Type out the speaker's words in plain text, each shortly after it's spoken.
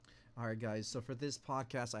All right, guys. So for this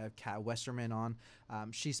podcast, I have Kat Westerman on.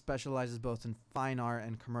 She specializes both in fine art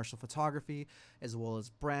and commercial photography, as well as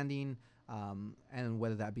branding, and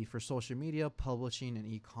whether that be for social media, publishing, and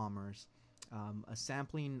e-commerce. A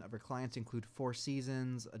sampling of her clients include Four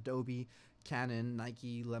Seasons, Adobe, Canon,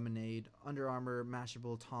 Nike, Lemonade, Under Armour,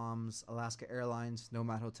 Mashable, Tom's, Alaska Airlines,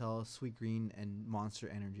 Nomad Hotel, Sweet Green, and Monster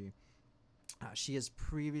Energy. She has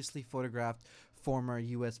previously photographed former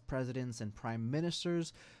U.S. presidents and prime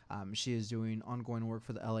ministers. She is doing ongoing work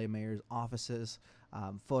for the L.A. mayor's offices,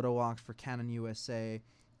 photo walks for Canon USA.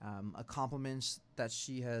 Accomplishments that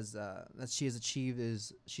she has achieved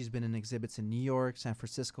is she's been in exhibits in New York, San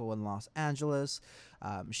Francisco, and Los Angeles.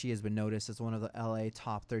 She has been noticed as one of the LA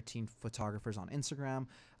top 13 photographers on Instagram,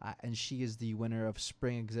 and she is the winner of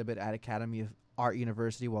spring exhibit at Academy of Art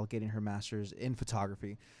University while getting her master's in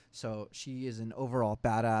photography. So she is an overall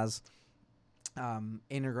badass.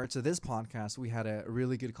 In regards to this podcast, we had a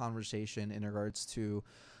really good conversation in regards to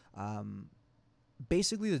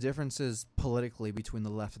basically the differences politically between the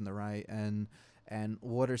left and the right, and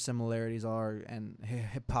what her similarities are, and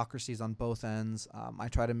hypocrisies on both ends. I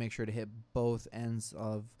try to make sure to hit both ends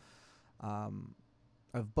of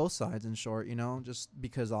both sides, in short, just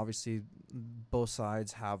because obviously both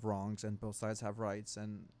sides have wrongs and both sides have rights,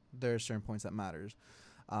 and there are certain points that matters.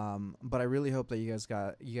 But I really hope that you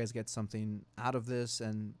guys get something out of this,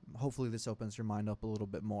 and hopefully this opens your mind up a little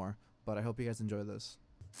bit more. But I hope you guys enjoy this.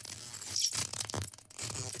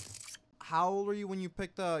 How old were you when you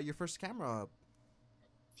picked your first camera up?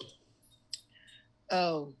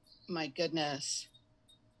 Oh my goodness.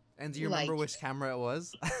 And do you remember which camera it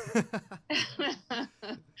was?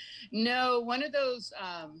 No, one of those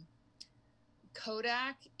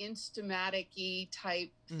Kodak Instamatic-y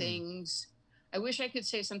type things. I wish I could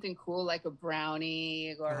say something cool like a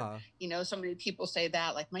Brownie, or so many people say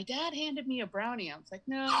that, like my dad handed me a Brownie. I was like,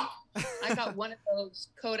 no, I got one of those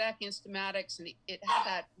Kodak Instamatics, and it had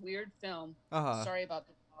that weird film. Sorry about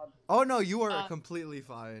the dog. Oh no, you are completely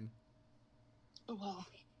fine. Well,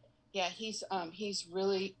 yeah, he's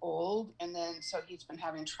really old, and then so he's been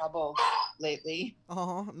having trouble lately.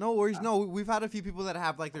 Oh, no worries. No, we've had a few people that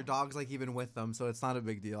have like their dogs like even with them, so it's not a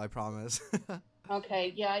big deal, I promise.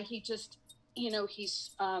 Okay, yeah, he just he's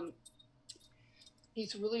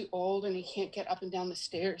really old and he can't get up and down the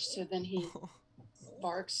stairs, so then he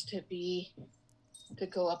barks to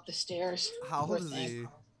go up the stairs. How old is he?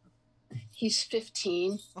 He's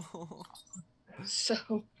 15. Oh. So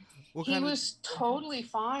he was totally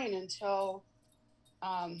fine until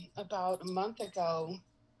about a month ago.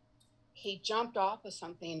 He jumped off of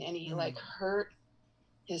something and he like hurt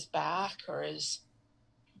his back or his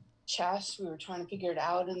chest. We were trying to figure it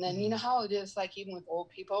out, and then you know how it is, like even with old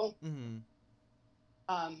people,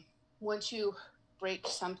 once you break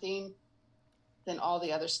something, then all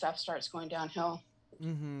the other stuff starts going downhill.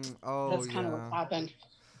 Oh, that's kind of what happened.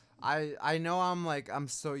 I know I'm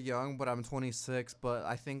so young, but I'm 26. But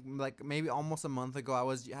I think like maybe almost a month ago I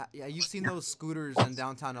was you've seen those scooters in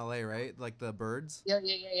downtown LA, right? Like the birds.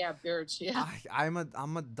 Yeah, birds. Yeah. I'm a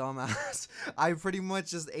dumbass. I pretty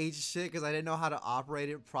much just ate shit because I didn't know how to operate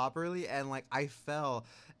it properly, and like I fell,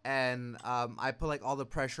 and I put like all the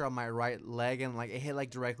pressure on my right leg, and like it hit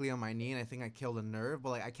like directly on my knee, and I think I killed a nerve.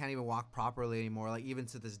 But like I can't even walk properly anymore. Like even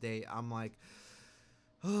to this day, I'm like.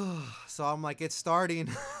 So I'm like, it's starting.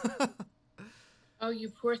 Oh, you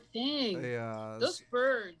poor thing. Yeah. Those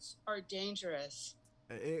birds are dangerous.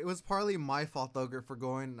 It was partly my fault though for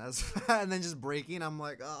going as fast and then just breaking. I'm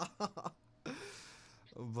like,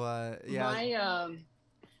 But yeah.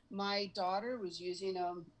 My daughter was using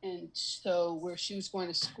them, and so where she was going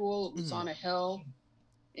to school, it was on a hill,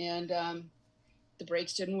 and the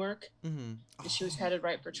brakes didn't work, and she was headed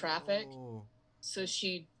right for traffic. So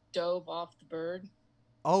she dove off the bird.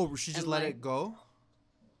 Oh, she just let it go?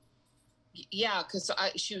 Yeah, because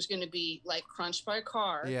she was going to be like crunched by a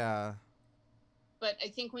car. Yeah. But I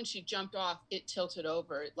think when she jumped off, it tilted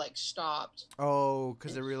over. It like stopped. Oh,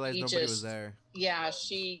 because it realized nobody was there. Yeah,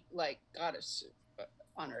 she like got us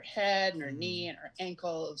on her head and her knee and her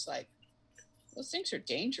ankle. It was like, those things are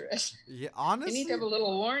dangerous. Yeah, honestly. They need to have a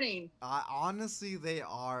little warning. Honestly, they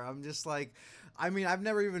are. I'm just like, I mean, I've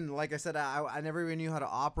never even, like I said, I never even knew how to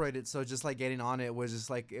operate it. So just like getting on it was just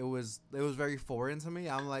like, it was very foreign to me.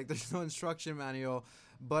 I'm like, there's no instruction manual,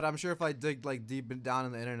 but I'm sure if I dig like deep down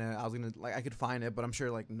in the internet, I could find it, but I'm sure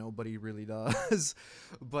like nobody really does.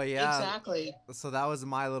 But yeah. Exactly. So that was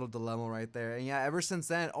my little dilemma right there. And yeah, ever since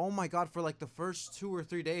then, oh my God, for like the first 2 or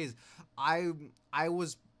 3 days, I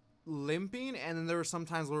was limping, and then there were some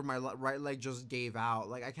times where my right leg just gave out.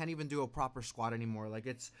 Like, I can't even do a proper squat anymore. Like,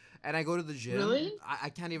 it's, and I go to the gym. Really? I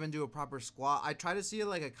can't even do a proper squat. I try to see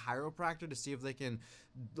like a chiropractor to see if they can,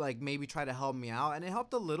 like, maybe try to help me out, and it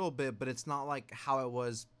helped a little bit, but it's not like how it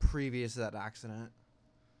was previous to that accident.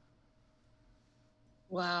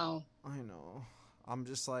 Wow. I know. I'm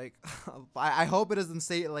just like, I hope it doesn't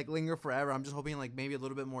stay, like, linger forever. I'm just hoping, like, maybe a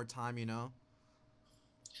little bit more time, you know?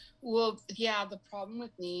 Well, yeah, the problem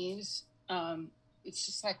with knees, it's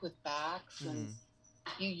just like with backs, and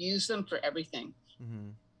you use them for everything.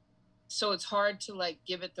 So it's hard to, like,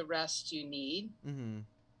 give it the rest you need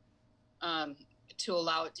to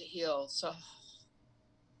allow it to heal. So,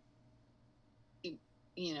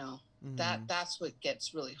 you know, that's what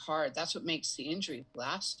gets really hard. That's what makes the injury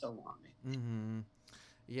last so long.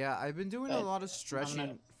 Yeah, I've been doing a lot of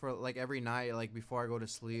stretching for, like, every night, like, before I go to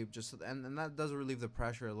sleep, just, and that does relieve the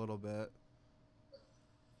pressure a little bit.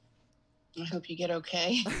 I hope you get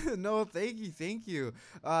okay. No, thank you.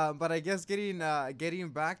 But I guess getting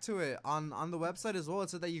back to it, on the website as well, it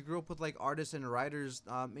said that you grew up with, like, artists and writers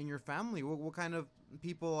in your family. What kind of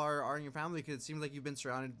people are in your family? Because it seems like you've been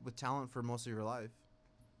surrounded with talent for most of your life.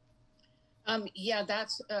 Yeah,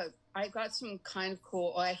 that's I got some kind of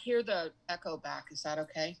cool. I hear the echo back. Is that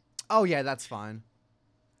okay? Oh yeah, that's fine.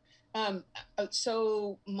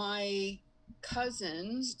 So my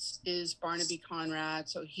cousins is Barnaby Conrad,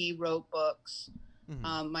 so he wrote books.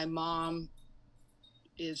 My mom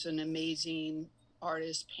is an amazing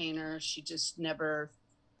artist, painter. She just never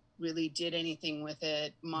really did anything with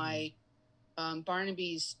it. My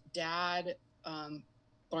Barnaby's dad,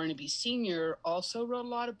 Barnaby Sr., also wrote a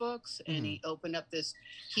lot of books, and he opened up this,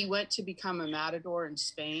 he went to become a matador in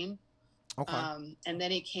Spain. Okay. And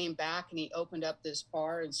then he came back and he opened up this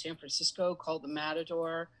bar in San Francisco called the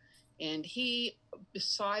Matador. And he,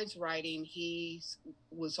 besides writing, he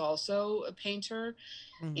was also a painter.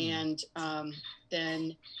 And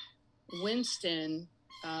then Winston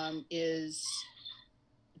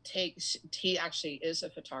he actually is a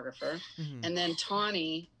photographer. And then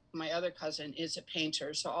Tawny, my other cousin, is a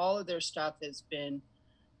painter. So all of their stuff has been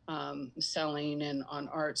selling and on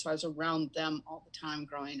art. So I was around them all the time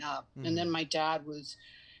growing up. And then my dad was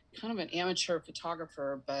kind of an amateur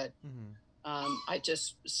photographer, but I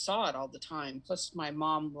just saw it all the time. Plus my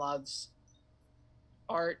mom loves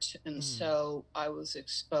art. And so I was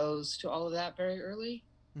exposed to all of that very early.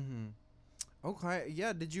 Okay.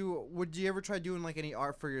 Yeah. Would you ever try doing, like, any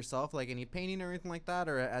art for yourself, like any painting or anything like that?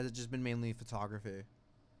 Or has it just been mainly photography?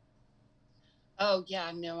 Oh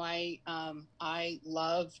yeah, no, I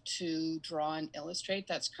love to draw and illustrate.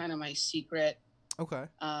 That's kind of my secret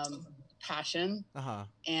passion.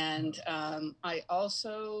 And I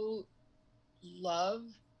also love,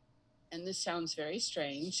 and this sounds very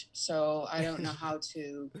strange, so I don't know how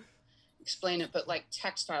to explain it, but like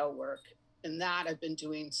textile work, and that I've been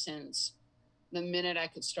doing since the minute I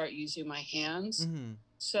could start using my hands.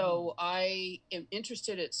 So I am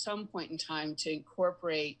interested at some point in time to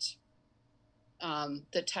incorporate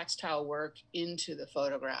the textile work into the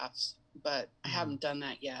photographs, but I haven't done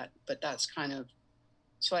that yet. But that's kind of,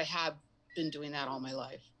 so I have been doing that all my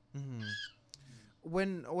life.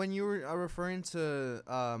 When you were referring to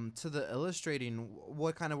the illustrating,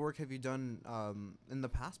 what kind of work have you done in the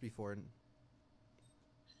past before?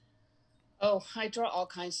 Oh, I draw all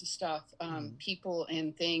kinds of stuff, people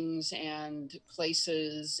and things and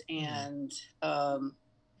places, and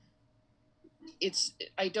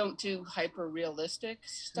I don't do hyper realistic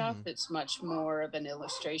stuff. It's much more of an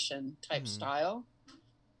illustration type style,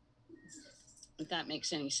 if that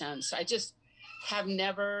makes any sense. I just have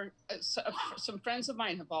never, some friends of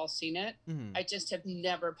mine have all seen it. I just have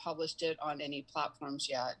never published it on any platforms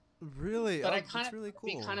yet. Really? But it's really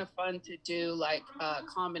cool. Be kind of fun to do, like a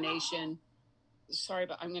combination. Sorry,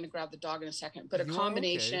 but I'm going to grab the dog in a second. But a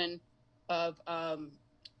combination of,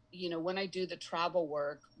 when I do the travel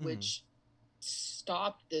work, which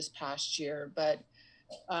stopped this past year, but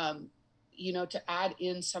to add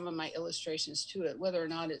in some of my illustrations to it, whether or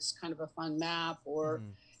not it's kind of a fun map or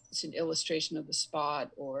it's an illustration of the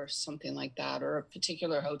spot or something like that, or a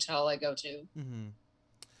particular hotel I go to.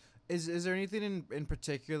 Is there anything in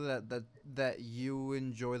particular that you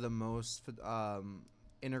enjoy the most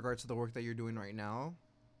in regards to the work that you're doing right now?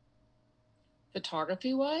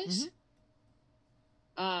 Photography wise?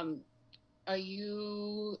 Are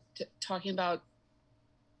you talking about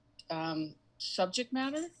subject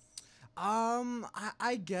matter?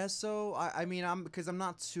 I guess so. I mean, because I'm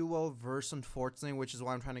not too well versed, unfortunately, which is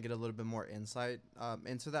why I'm trying to get a little bit more insight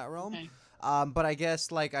into that realm. Okay. But I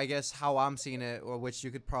guess how I'm seeing it, or which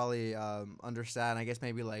you could probably understand. I guess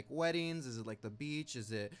maybe like weddings. Is it like the beach?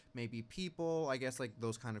 Is it maybe people? I guess like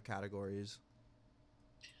those kind of categories.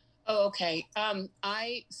 Oh, okay.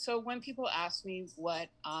 So when people ask me what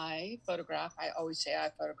I photograph, I always say I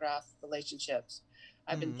photograph relationships.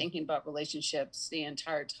 I've been Mm-hmm. thinking about relationships the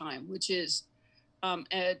entire time, which is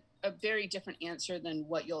a very different answer than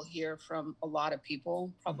what you'll hear from a lot of people.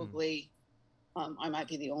 Mm-hmm. Probably, I might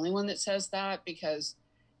be the only one that says that because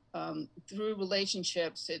through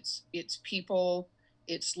relationships, it's people,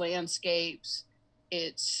 it's landscapes,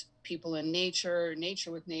 it's people in nature,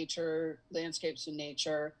 nature with nature, landscapes in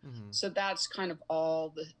nature. Mm-hmm. So that's kind of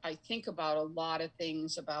all the I think about a lot of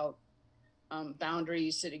things about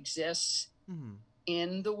boundaries that exist Mm-hmm.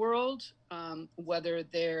 in the world, whether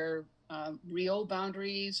they're real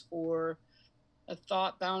boundaries or a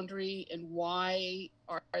thought boundary, and why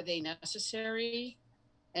are they necessary,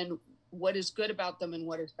 and what is good about them and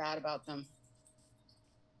what is bad about them.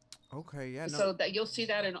 Okay. Yeah. No. So that you'll see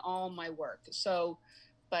that in all my work. So,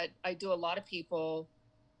 but I do a lot of people,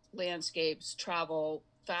 landscapes, travel,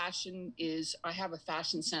 fashion is, I have a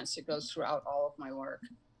fashion sense that goes throughout all of my work.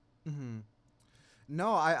 Mm-hmm.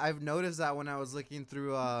 No, I've noticed that when I was looking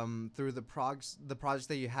through the projects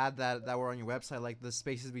that you had that were on your website, like the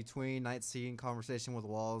spaces between, night scene, conversation with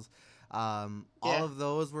walls, all Yeah. of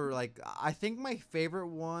those were like, I think my favorite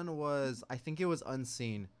one was, I think it was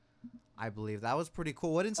unseen. I believe that was pretty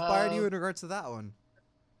cool. What inspired you Uh, in regards to that one?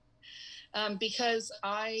 because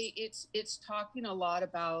it's talking a lot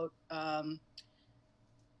about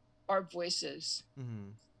our voices.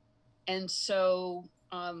 Mm-hmm. And so,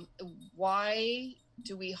 why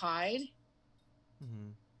do we hide, Mm-hmm.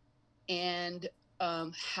 and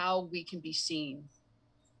how we can be seen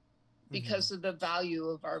Mm-hmm. because of the value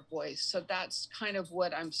of our voice. So that's kind of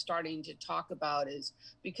what I'm starting to talk about, is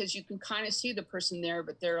because you can kind of see the person there,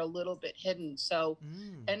 but they're a little bit hidden. So,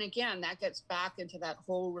 Mm-hmm. and again, that gets back into that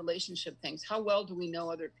whole relationship things. How well do we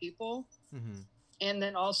know other people? Mm-hmm. And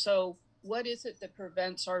then also, what is it that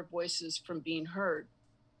prevents our voices from being heard?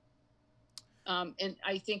 And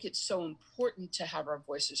I think it's so important to have our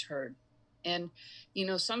voices heard. And,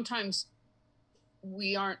 sometimes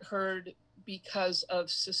we aren't heard because of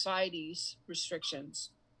society's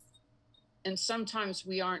restrictions. And sometimes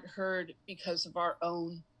we aren't heard because of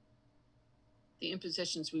the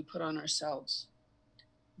impositions we put on ourselves,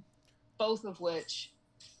 both of which,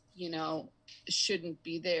 you know, shouldn't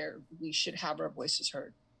be there. We should have our voices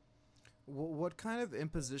heard. What kind of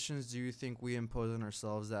impositions do you think we impose on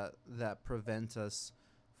ourselves that prevent us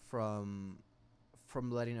from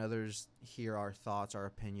letting others hear our thoughts, our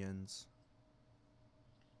opinions?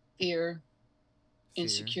 Fear, Fear.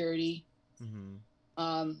 insecurity, Mm-hmm.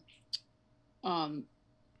 um, um,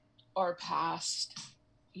 our past,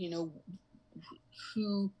 you know,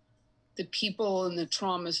 who the people and the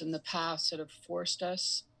traumas in the past that have forced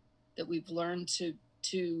us, that we've learned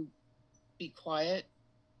to be quiet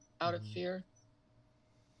out of Mm-hmm. fear.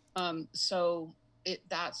 So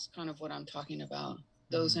that's kind of what I'm talking about.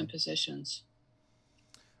 Those Mm-hmm. impositions.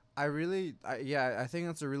 Yeah, I think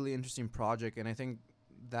that's a really interesting project, and I think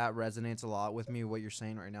that resonates a lot with me what you're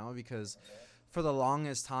saying right now, because for the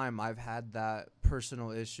longest time I've had that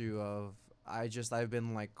personal issue of I've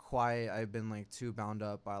been like quiet. I've been like too bound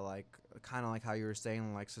up by like kind of like how you were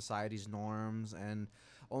saying, like society's norms, and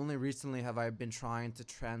only recently have I been trying to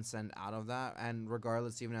transcend out of that. And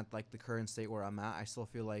regardless, even at like the current state where I'm at, I still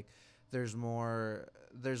feel like there's more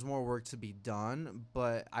work to be done.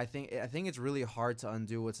 But I think it's really hard to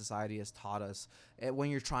undo what society has taught us when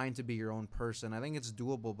you're trying to be your own person. I think it's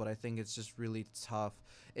doable, but I think it's just really tough.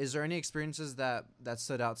 Is there any experiences that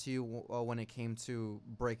stood out to you when it came to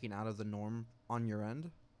breaking out of the norm on your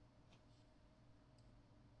end?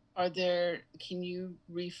 Can you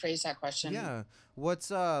rephrase that question? Yeah.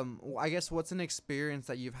 What's I guess what's an experience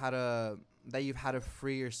that you've had to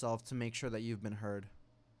free yourself to make sure that you've been heard?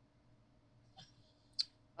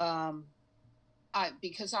 Um,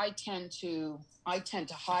 because I tend to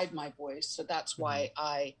hide my voice. So that's Mhm.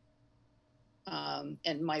 why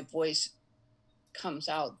and my voice comes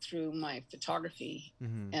out through my photography.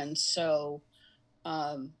 Mhm. And so,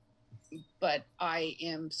 um, but I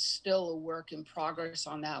am still a work in progress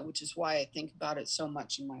on that, which is why I think about it so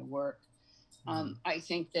much in my work. Mhm. I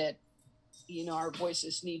think that, our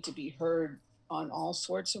voices need to be heard on all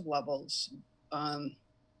sorts of levels. Um,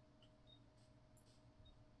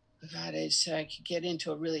 God, I could get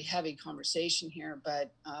into a really heavy conversation here,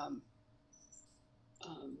 but, um,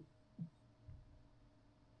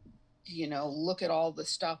 look at all the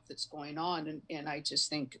stuff that's going on. And I just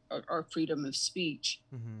think our freedom of speech.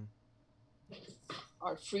 Mhm.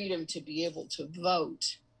 our freedom to be able to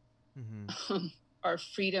vote, our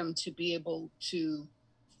freedom to be able to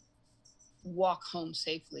walk home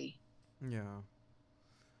safely. Yeah.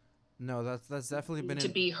 No, that's definitely been to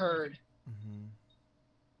be heard.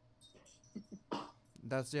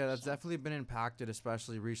 That's definitely been impacted,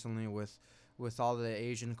 especially recently with all the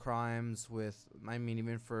Asian crimes. With, I mean,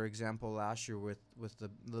 even for example, last year with the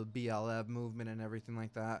BLM movement and everything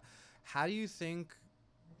like that. How do you think?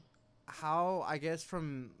 How, I guess,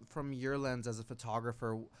 from your lens as a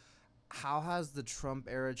photographer, how has the Trump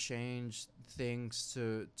era changed things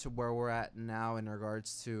to where we're at now in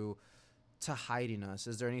regards to hiding us?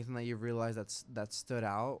 Is there anything that you've realized that stood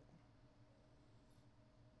out?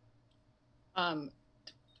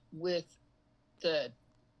 With the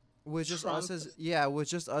with just Trump, us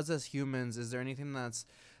as humans, is there anything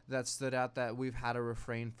that stood out that we've had to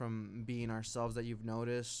refrain from being ourselves that you've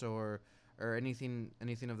noticed, or anything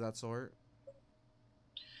of that sort?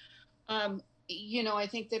 I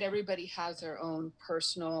think that everybody has their own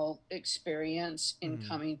personal experience in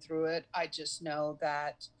coming through it. I just know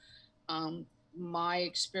that my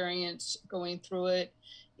experience going through it,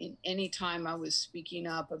 in any time I was speaking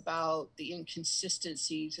up about the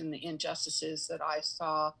inconsistencies and the injustices that I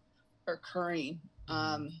saw occurring,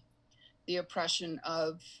 the oppression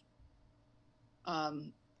of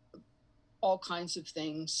all kinds of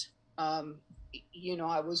things. I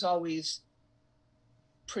was always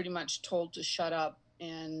pretty much told to shut up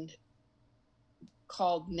and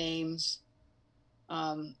called names.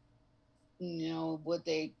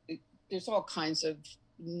 There's all kinds of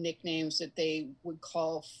nicknames that they would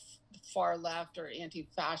call far left or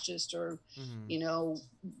anti-fascist or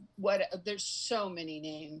there's so many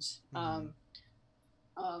names. But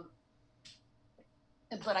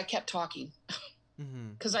I kept talking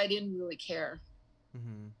because I didn't really care.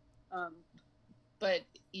 But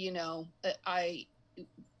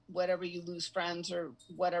whatever, you lose friends or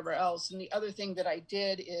whatever else. And the other thing that I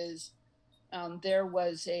did is there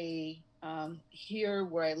was here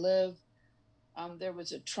where I live, there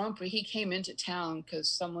was a Trumper. He came into town because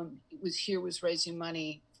someone was raising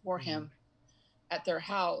money for him at their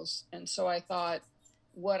house. And so I thought,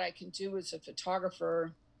 what I can do as a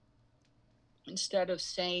photographer, instead of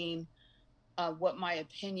saying what my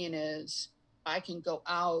opinion is, I can go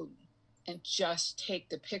out and just take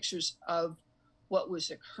the pictures of what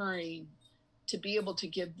was occurring to be able to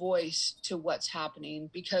give voice to what's happening.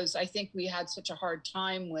 Because I think we had such a hard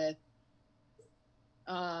time with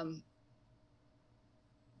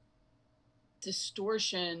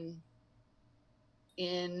distortion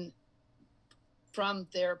from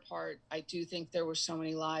their part. I do think there were so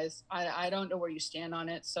many lies. I don't know where you stand on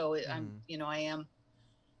it. So I am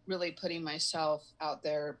really putting myself out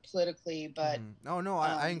there politically, but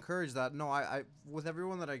I encourage that. I with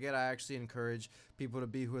everyone that I get, I actually encourage people to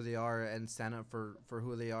be who they are and stand up for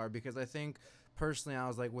who they are, because I think personally, I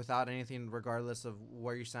was like, without anything, regardless of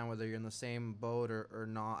where you stand, whether you're in the same boat or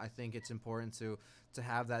not, I think it's important to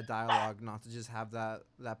have that dialogue, not to just have that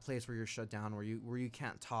place where you're shut down, where you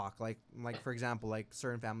can't talk. Like for example, like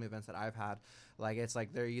certain family events that I've had, like it's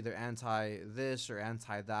like they're either anti this or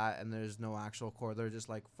anti that, and there's no actual core. They're just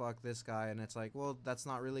like, fuck this guy, and it's like, well, that's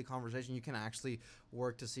not really conversation. You can actually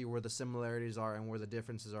work to see where the similarities are and where the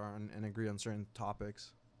differences are, and agree on certain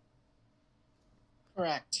topics.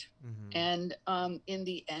 Correct. And in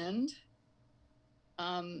the end,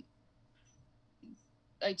 I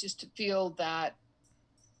just feel that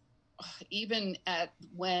even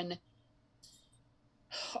when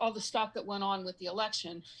all the stuff that went on with the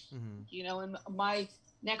election, and my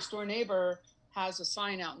next door neighbor has a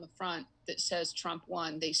sign out in the front that says Trump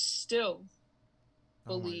won, they still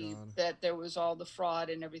believe that there was all the fraud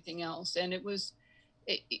and everything else. And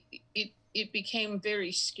it became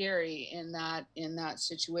very scary in that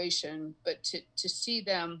situation. But to see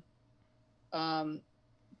them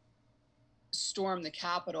storm the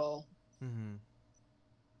Capitol,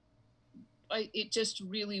 it just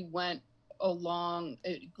really went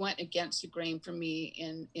against the grain for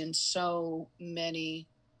me in so many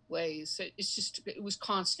ways. It was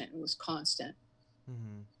constant.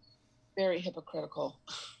 Very hypocritical.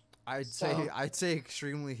 I'd say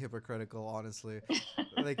extremely hypocritical, honestly.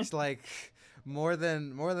 like more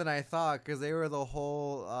than I thought, because they were the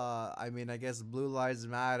whole I guess Blue Lives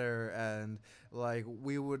Matter, and like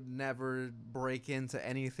we would never break into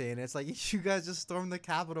anything. It's like, you guys just stormed the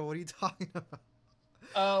Capitol. What are you talking about?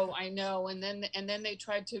 Oh, I know. And then they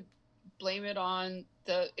tried to blame it on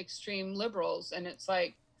the extreme liberals, and it's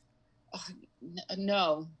like,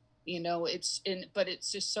 no, but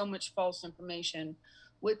it's just so much false information.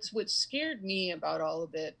 What scared me about all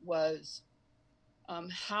of it was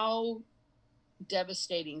how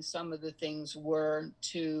devastating some of the things were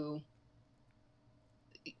to,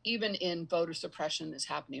 even in voter suppression that's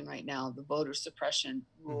happening right now, the voter suppression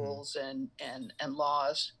rules and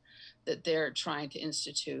laws that they're trying to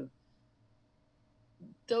institute.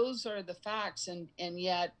 Those are the facts, and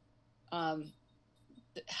yet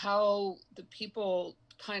how the people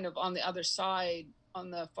kind of on the other side,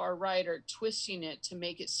 on the far right, are twisting it to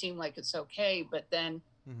make it seem like it's okay, but then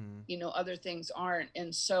other things aren't.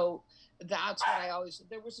 And so that's what I always,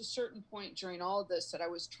 there was a certain point during all of this that I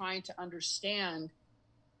was trying to understand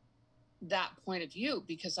that point of view,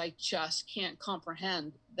 because I just can't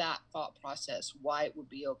comprehend that thought process, why it would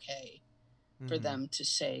be okay for them to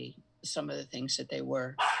say some of the things that they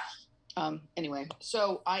were. Anyway,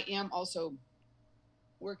 so I am also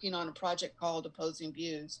working on a project called Opposing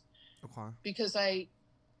Views. Okay. Because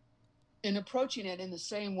in approaching it in the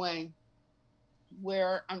same way,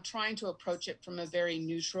 where I'm trying to approach it from a very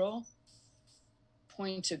neutral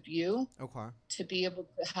point of view. Okay. To be able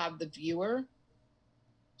to have the viewer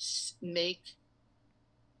make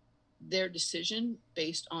their decision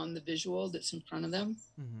based on the visual that's in front of them.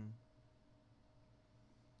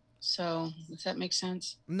 So does that make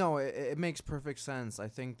sense? No, it makes perfect sense. I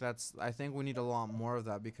think we need a lot more of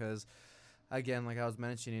that, because again, like I was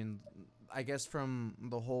mentioning, I guess from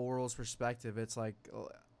the whole world's perspective, it's like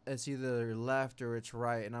it's either left or it's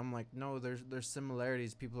right, and I'm like, no, there's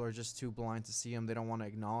similarities. People are just too blind to see them. They don't want to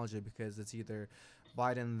acknowledge it because it's either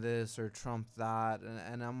Biden this or Trump that,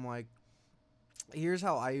 and I'm like, here's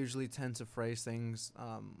how I usually tend to phrase things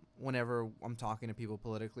whenever I'm talking to people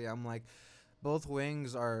politically. I'm like, both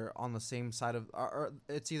wings are on the same side of, or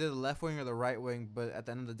it's either the left wing or the right wing, but at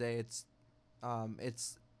the end of the day,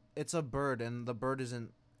 it's a bird, and the bird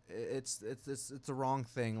isn't. It's the wrong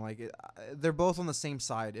thing. Like they're both on the same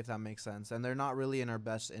side, if that makes sense, and they're not really in our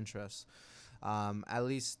best interests. At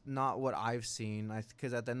least not what I've seen.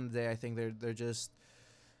 Because at the end of the day, I think they're just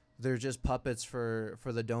puppets for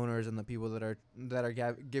the donors and the people that are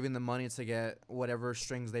giving the money to get whatever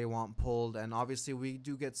strings they want pulled. And obviously we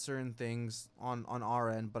do get certain things on our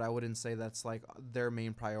end, but I wouldn't say that's like their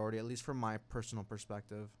main priority, at least from my personal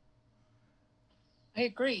perspective. I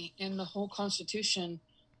agree. And the whole Constitution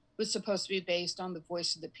was supposed to be based on the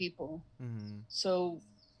voice of the people. So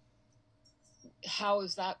how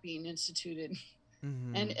is that being instituted?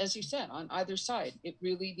 And as you said, on either side, it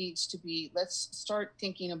really needs to be, let's start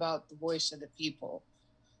thinking about the voice of the people,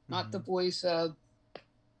 not the voice of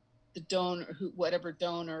the donor, whatever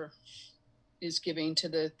donor is giving to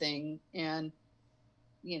the thing. And,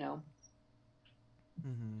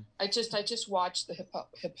 I just watched the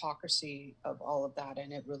hypocrisy of all of that,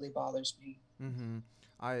 and it really bothers me.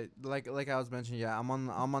 I like I was mentioning, yeah, I'm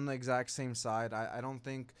on the exact same side. I don't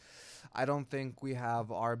think we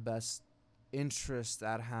have our best interest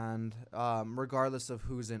at hand, regardless of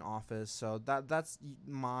who's in office. So that's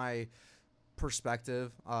my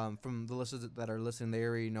perspective. From the listeners that are listening, they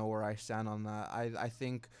already know where I stand on that. I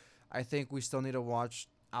think we still need to watch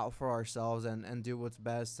out for ourselves and do what's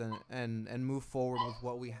best and move forward with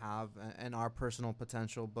what we have and our personal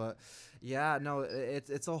potential. But yeah, no,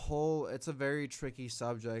 it's a very tricky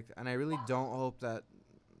subject, and I really don't hope that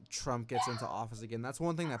Trump gets into office again. That's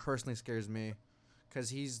one thing that personally scares me, because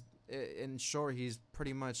he's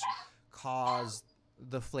pretty much caused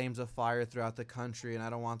the flames of fire throughout the country, and I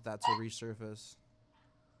don't want that to resurface.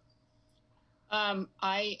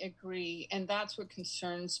 I agree, and that's what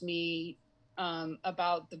concerns me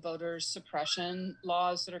about the voter suppression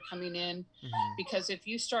laws that are coming in, because if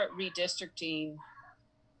you start redistricting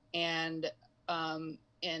and then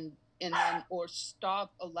or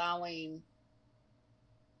stop allowing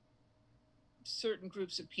certain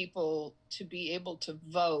groups of people to be able to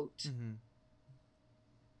vote,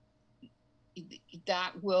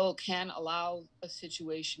 that can allow a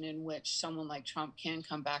situation in which someone like Trump can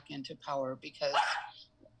come back into power, because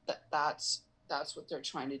that's what they're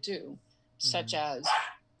trying to do. Such as,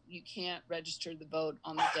 you can't register the vote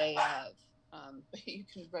on the day of, but you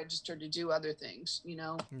can register to do other things,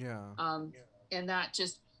 Yeah. And that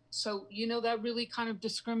just, so, that really kind of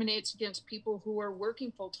discriminates against people who are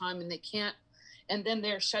working full time and they can't, and then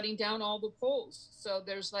they're shutting down all the polls. So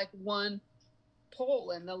there's like one poll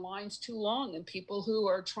and the line's too long, and people who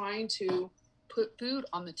are trying to put food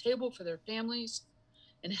on the table for their families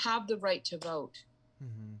and have the right to vote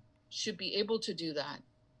should be able to do that.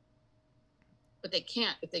 But they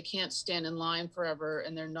can't, if they can't stand in line forever,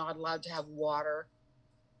 and they're not allowed to have water.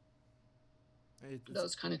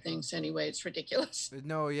 Those kind of things. Anyway, it's ridiculous.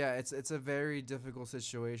 No, yeah, it's a very difficult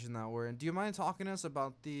situation that we're in. Do you mind talking to us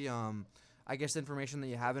about the I guess, information that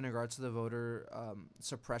you have in regards to the voter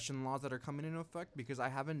suppression laws that are coming into effect? Because I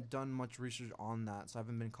haven't done much research on that, so I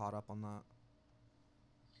haven't been caught up on that.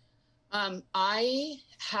 I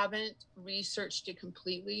haven't researched it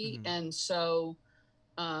completely, and so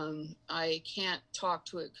I can't talk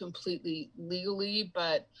to it completely legally,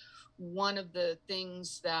 but one of the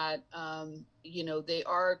things that, they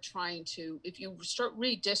are trying to, if you start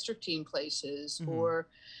redistricting places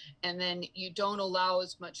and then you don't allow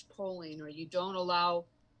as much polling, or you don't allow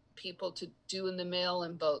people to do in the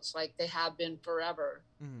mail-in votes like they have been forever,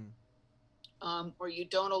 or you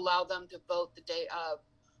don't allow them to vote the day of,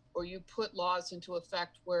 or you put laws into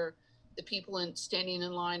effect where the people standing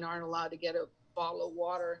in line aren't allowed to get a bottle of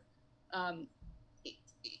water,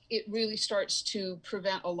 it really starts to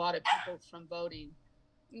prevent a lot of people from voting.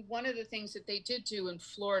 One of the things that they did do in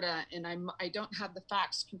Florida, and I don't have the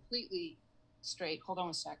facts completely straight. Hold on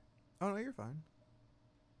a sec. Oh, no, you're fine.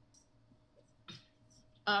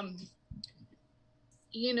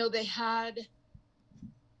 They had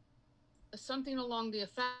something along the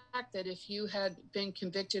effect that if you had been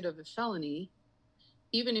convicted of a felony,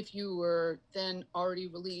 even if you were then already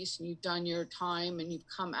released and you've done your time and you've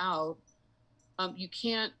come out, you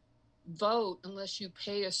can't vote unless you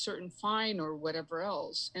pay a certain fine or whatever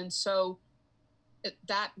else. And so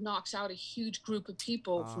that knocks out a huge group of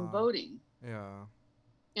people from voting. Yeah.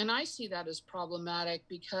 And I see that as problematic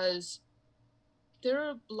because there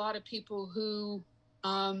are a lot of people who,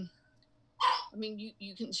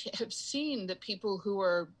 you can have seen the people who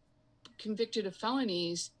are convicted of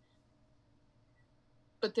felonies,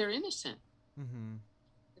 but they're innocent.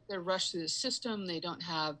 They're rushed through the system. They don't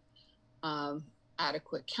have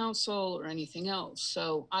adequate counsel or anything else.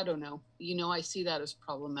 So I don't know. I see that as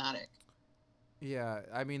problematic. Yeah,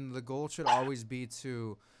 I mean, the goal should always be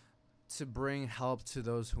to bring help to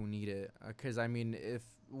those who need it. Because if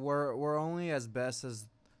we're only as best as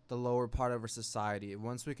the lower part of our society.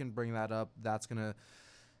 Once we can bring that up, that's gonna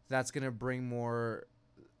bring more.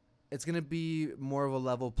 It's gonna be more of a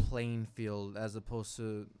level playing field as opposed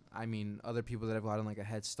to, other people that have gotten like a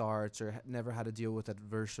head start or never had to deal with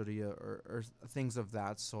adversity or things of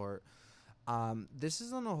that sort. This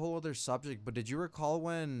is on a whole other subject, but did you recall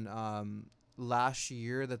when last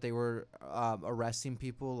year that they were arresting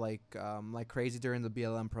people like crazy during the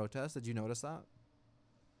BLM protest? Did you notice that?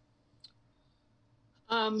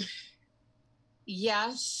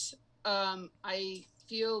 Yes. I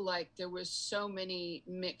feel like there was so many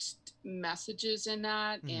mixed messages in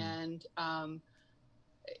that, and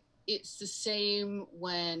it's the same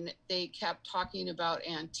when they kept talking about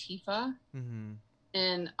Antifa.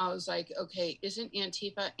 And I was like, okay, isn't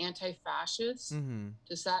Antifa anti-fascist?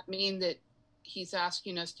 Does that mean that he's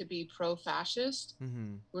asking us to be pro-fascist?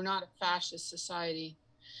 We're not a fascist society.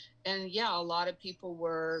 And yeah, a lot of people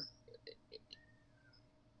were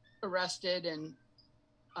arrested, and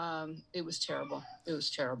it was terrible. It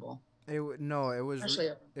was terrible. It was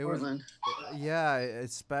Portland. Yeah,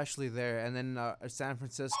 especially there. And then San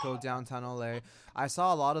Francisco, downtown LA. I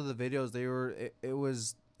saw a lot of the videos. It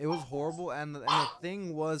was horrible. And the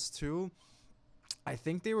thing was too, I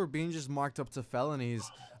think they were being just marked up to felonies.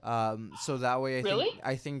 So that way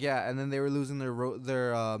I think yeah, and then they were losing their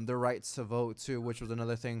rights to vote too, which was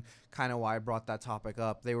another thing kind of why I brought that topic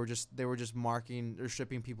up. They were just marking or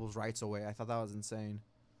stripping people's rights away. I thought that was insane.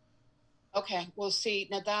 Okay, well, see,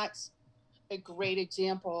 now that's a great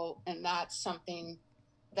example, and that's something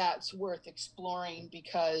that's worth exploring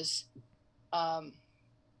because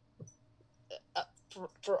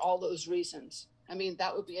for all those reasons.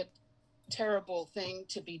 That would be a terrible thing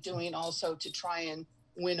to be doing also to try and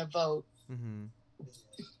win a vote.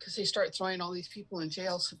 Because they start throwing all these people in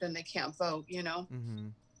jail, so then they can't vote,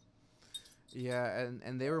 Yeah,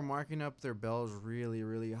 and they were marking up their bells really,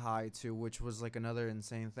 really high too, which was like another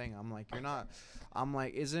insane thing.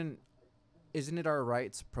 Isn't it our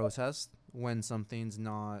right to protest when something's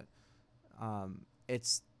not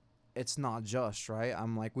it's not just, right?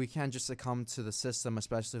 We can't just succumb to the system,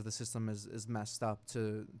 especially if the system is messed up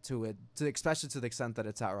especially to the extent that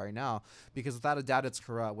it's at right now, because without a doubt it's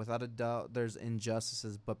corrupt. Without a doubt there's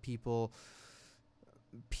injustices, but people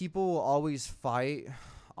will always fight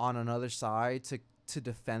on another side to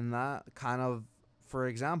defend that. Kind of, for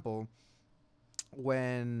example,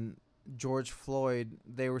 when George Floyd,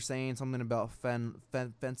 they were saying something about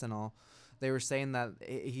fentanyl. They were saying that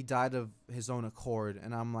he died of his own accord,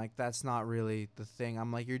 and I'm like, that's not really the thing.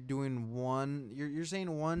 I'm like, you're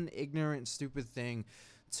saying one ignorant, stupid thing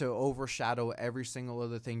to overshadow every single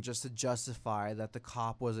other thing just to justify that the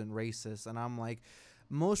cop wasn't racist. And I'm like,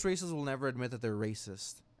 most racists will never admit that they're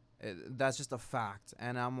racist. That's just a fact.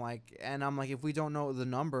 And I'm like, if we don't know the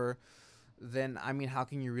number, then I mean, how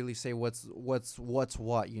can you really say what's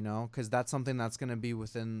what, you know? Because that's something that's gonna be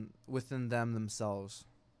within them themselves.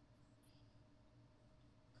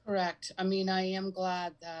 Correct. I mean, I am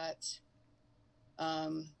glad that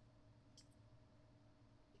um,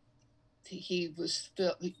 he was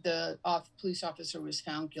police officer was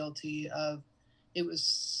found guilty of, it was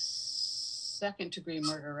second degree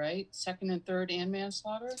murder, right? Second and third and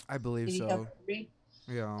manslaughter. I believe Did he have so. three?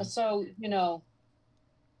 Yeah. So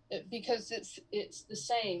because it's the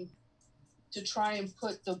same, to try and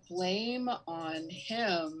put the blame on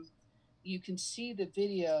him. You can see the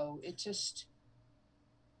video. It just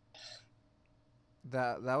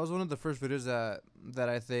That was one of the first videos that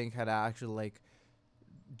I think had actually like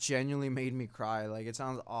genuinely made me cry. Like, it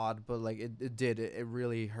sounds odd, but like it did. It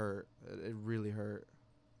really hurt. It really hurt.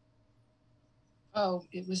 Oh,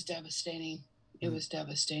 it was devastating. It Mm. was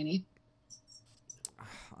devastating.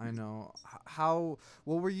 I know. How?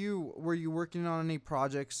 What were you working on any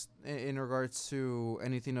projects in regards to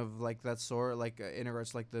anything of like that sort, like in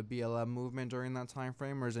regards to like the BLM movement during that time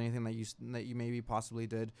frame, or is there anything that you maybe possibly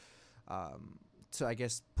did, um, to, I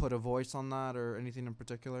guess, put a voice on that, or anything in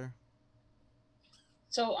particular?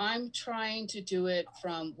 So I'm trying to do it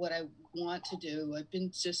from what I want to do. I've been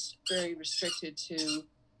just very restricted to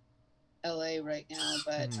LA right now,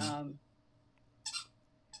 but Mm-hmm.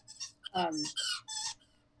 um,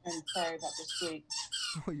 I'm sorry about the squeak.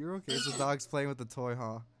 Oh, you're okay. The dog's playing with the toy,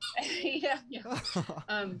 huh? Yeah, yeah.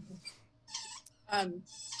 Um, um,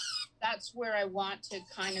 that's where I want to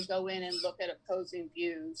kind of go in and look at opposing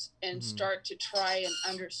views and start to try and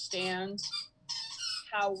understand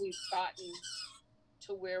how we've gotten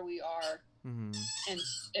to where we are,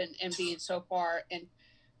 and being so far,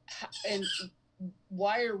 and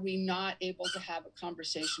why are we not able to have a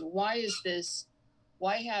conversation? Why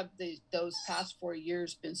have those past 4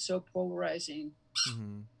 years been so polarizing?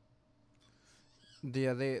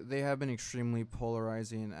 Yeah, they have been extremely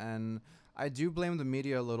polarizing, and I do blame the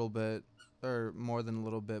media a little bit, or more than a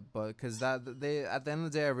little bit, but because that they at the end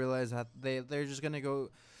of the day, I realize that they're just gonna go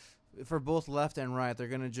for both left and right. They're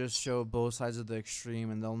gonna just show both sides of the extreme,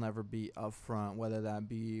 and they'll never be upfront, whether that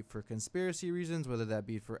be for conspiracy reasons, whether that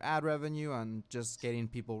be for ad revenue and just getting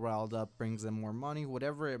people riled up brings them more money,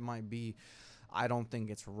 whatever it might be. I don't think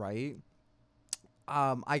it's right.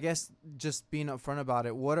 I guess just being upfront about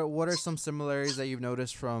it. What are some similarities that you've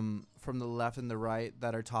noticed from the left and the right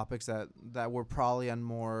that are topics that we're probably on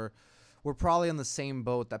the same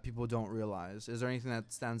boat that people don't realize? Is there anything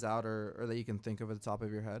that stands out, or that you can think of at the top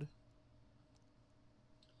of your head?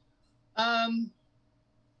 Um,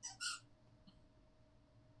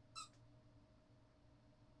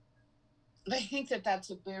 I think that's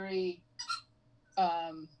a very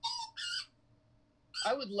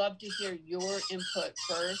I would love to hear your input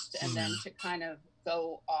first, and then to kind of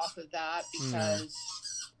go off of that, because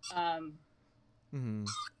I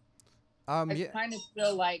kind of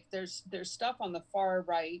feel like there's stuff on the far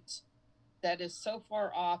right that is so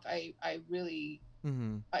far off. I really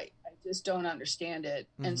I just don't understand it,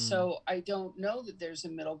 and so I don't know that there's a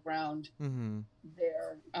middle ground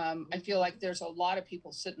there. I feel like there's a lot of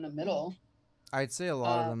people sit in the middle. I'd say a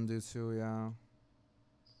lot of them do too. Yeah.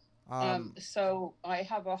 So I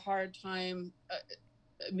have a hard time.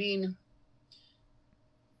 I mean,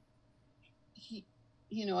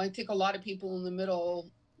 I think a lot of people in the middle,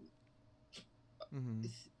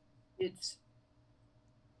 it's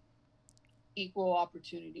equal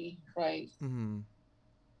opportunity, right? And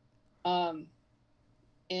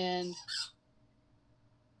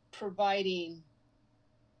providing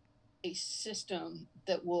a system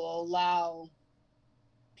that will allow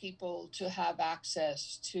people to have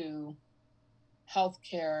access to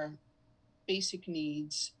healthcare, basic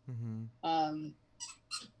needs,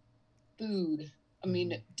 food. I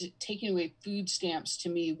mean, taking away food stamps to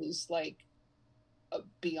me was like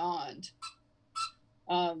beyond.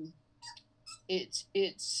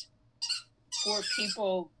 It's for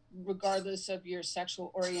people regardless of your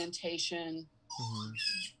sexual orientation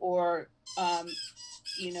or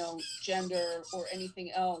gender or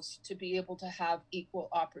anything else, to be able to have equal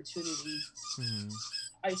opportunity.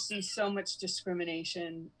 I see so much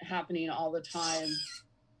discrimination happening all the time,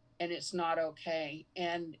 and it's not okay.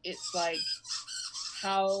 And it's like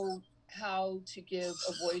how to give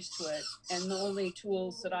a voice to it. And the only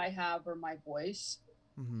tools that I have are my voice,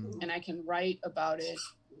 and I can write about it,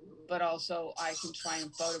 but also I can try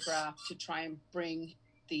and photograph to try and bring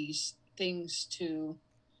these things to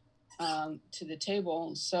the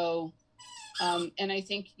table. So, and I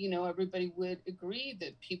think, everybody would agree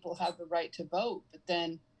that people have the right to vote, but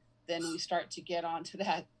then we start to get onto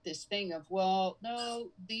this thing of, well, no,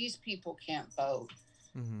 these people can't vote.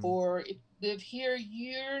 Mm-hmm. or if you live here,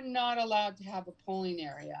 you're not allowed to have a polling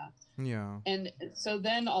area. Yeah. And so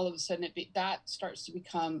then all of a sudden that starts to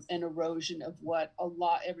become an erosion of what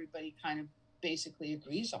everybody kind of basically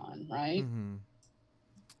agrees on, right? Mm-hmm.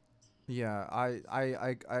 Yeah,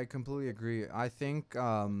 I completely agree. I think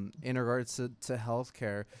in regards to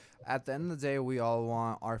healthcare, at the end of the day, we all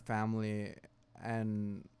want our family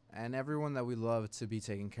and everyone that we love to be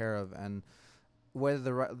taken care of, and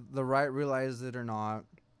whether the right realizes it or not,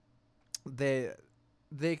 they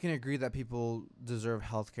they can agree that people deserve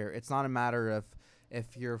healthcare. It's not a matter of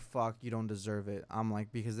if you're fucked, you don't deserve it. I'm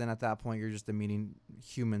like, because then at that point you're just demeaning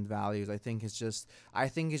human values. I think it's just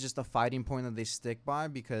a fighting point that they stick by,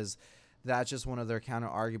 because that's just one of their counter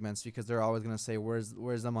arguments, because they're always gonna say where's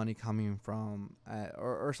the money coming from,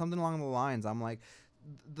 or something along the lines. I'm like,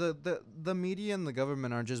 the media and the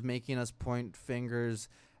government are just making us point fingers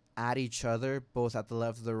at each other, both at the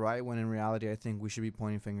left and the right, when in reality I think we should be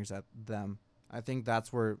pointing fingers at them. I think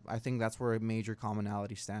that's where a major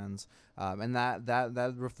commonality stands, and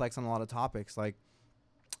that reflects on a lot of topics. Like,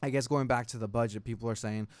 I guess going back to the budget, people are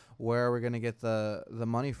saying, where are we gonna get the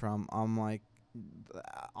money from? I'm like,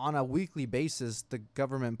 on a weekly basis, the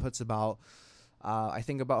government puts about I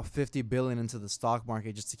think about 50 billion into the stock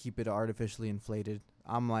market just to keep it artificially inflated.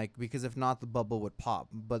 I'm like, because if not, the bubble would pop.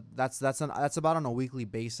 But that's about on a weekly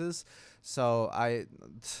basis. So I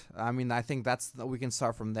mean, I think we can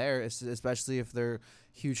start from there, especially if their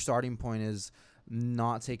huge starting point is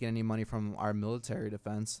not taking any money from our military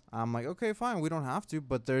defense. I'm like, okay, fine, we don't have to,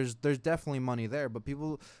 but there's definitely money there. But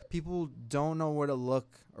people don't know where to look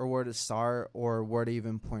or where to start or where to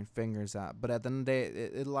even point fingers at. But at the end of the day,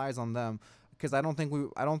 it lies on them, because I don't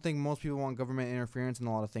think most people want government interference in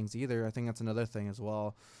a lot of things either. I think that's another thing as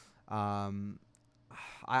well. Um,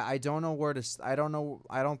 I don't know where to. I don't know.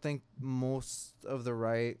 I don't think most of the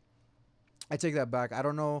right. I take that back. I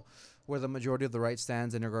don't know where the majority of the right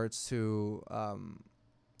stands in regards to,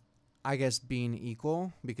 I guess, being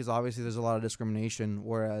equal, because obviously there's a lot of discrimination,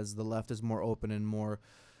 whereas the left is more open and more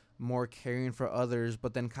caring for others.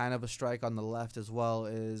 But then kind of a strike on the left as well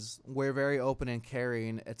is we're very open and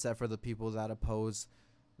caring, except for the people that oppose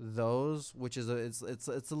those, which is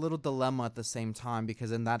it's a little dilemma at the same time, because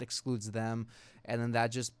then that excludes them, and then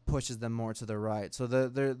that just pushes them more to the right. So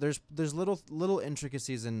there's little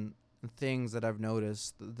intricacies and things that I've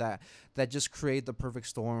noticed that just create the perfect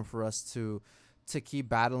storm for us to keep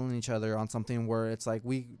battling each other on something where it's like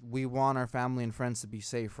we want our family and friends to be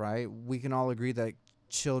safe, right? We can all agree that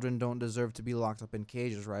children don't deserve to be locked up in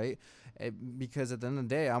cages, right? Because at the end of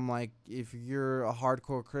the day, I'm like, if you're a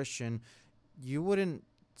hardcore Christian, you wouldn't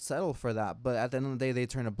settle for that. But at the end of the day, they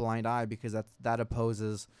turn a blind eye, because that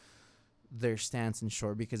opposes their stance, in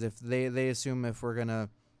short. Because if they assume if we're gonna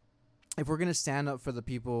stand up for the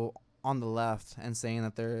people on the left and saying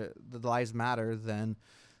that the lives matter, then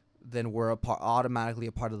we're automatically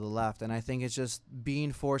a part of the left. And I think it's just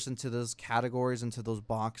being forced into those categories, into those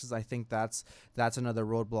boxes. I think that's another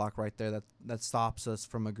roadblock right there that stops us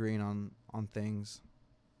from agreeing on things.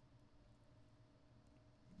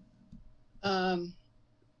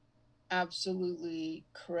 Absolutely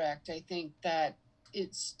correct. I think that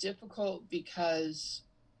it's difficult because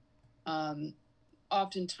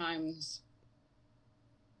oftentimes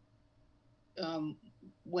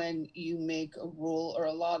when you make a rule or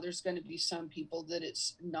a law, there's going to be some people that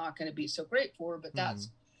it's not going to be so great for, but that's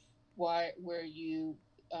where you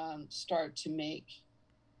start to make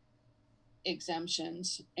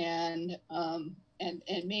exemptions, and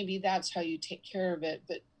maybe that's how you take care of it.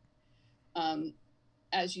 But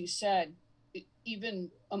as you said,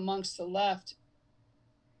 even amongst the left,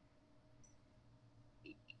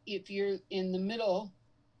 if you're in the middle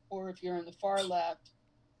or if you're in the far left,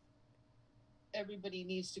 everybody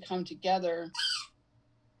needs to come together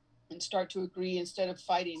and start to agree instead of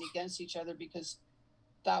fighting against each other, because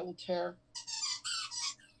that will tear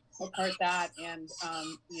apart that. And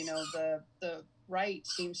the right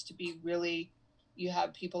seems to be really, you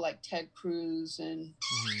have people like Ted Cruz and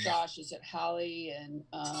Josh is it Halley and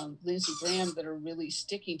Lindsey Graham that are really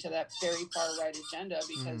sticking to that very far right agenda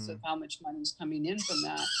because of how much money is coming in from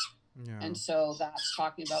that. Yeah. And so that's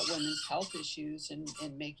talking about women's health issues and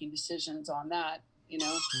making decisions on that, and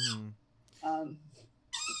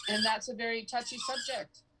that's a very touchy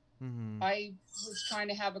subject. I was trying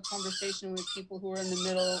to have a conversation with people who are in the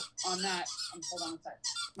middle on that. Hold on a sec.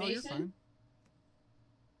 Mason?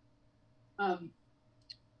 Oh, you're fine.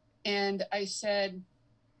 And I said,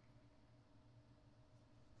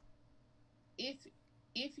 if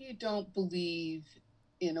you don't believe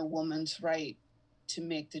in a woman's right to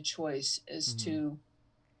make the choice as to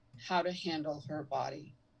how to handle her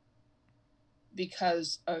body,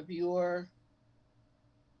 because of your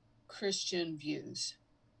Christian views.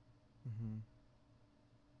 Mm-hmm.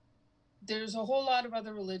 There's a whole lot of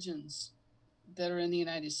other religions that are in the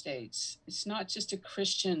United States. It's not just a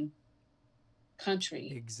Christian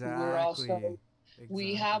country. Exactly. We're also,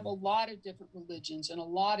 we have a lot of different religions and a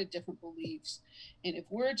lot of different beliefs. And if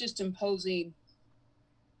we're just imposing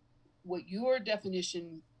what your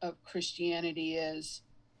definition of Christianity is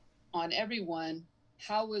on everyone,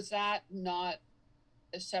 how is that not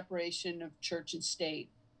a separation of church and state?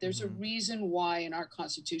 There's a reason why in our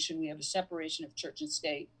Constitution we have a separation of church and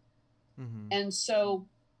state. And so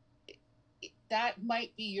that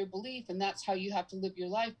might be your belief and that's how you have to live your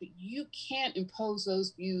life, but you can't impose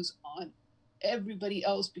those views on everybody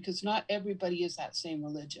else because not everybody is that same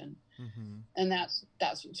religion. And that's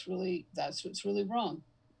what's really wrong.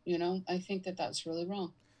 You know, I think that that's really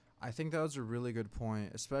wrong. I think that was a really good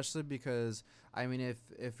point, especially because, I mean,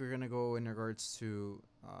 if you're going to go in regards to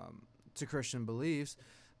Christian beliefs,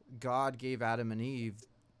 God gave Adam and Eve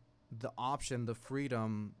the option, the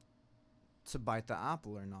freedom to bite the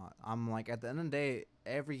apple or not. I'm like, at the end of the day,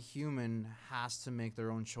 every human has to make their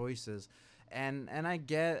own choices. And I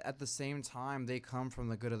get at the same time they come from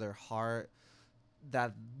the good of their heart,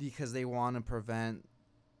 that because they want to prevent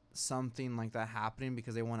something like that happening,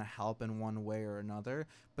 because they want to help in one way or another,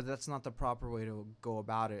 but that's not the proper way to go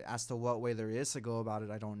about it. As to what way there is to go about it,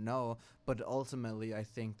 I don't know, but ultimately I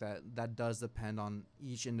think that does depend on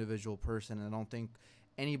each individual person, and I don't think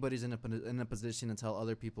anybody's in a position to tell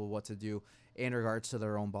other people what to do in regards to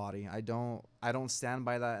their own body. I don't stand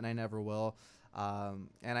by that, and I never will. And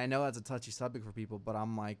I know that's a touchy subject for people, but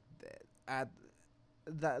I'm like,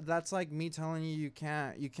 that's like me telling you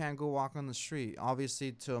can't go walk on the street.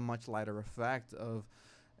 Obviously, to a much lighter effect of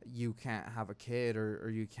you can't have a kid,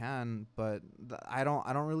 or you can, but I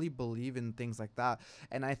don't really believe in things like that.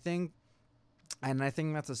 And I think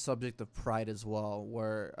that's a subject of pride as well,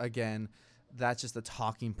 where again, that's just a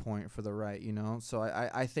talking point for the right, you know? So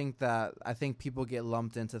I think people get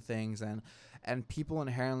lumped into things, and people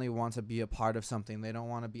inherently want to be a part of something. They don't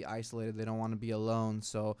want to be isolated. They don't want to be alone.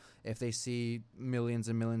 So if they see millions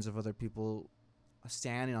and millions of other people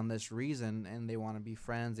standing on this reason and they want to be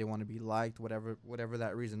friends, they want to be liked, whatever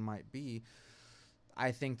that reason might be,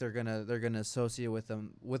 I think they're gonna associate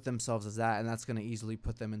with themselves as that, and that's gonna easily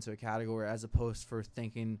put them into a category, as opposed for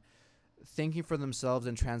thinking for themselves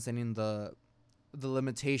and transcending the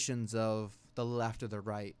limitations of the left or the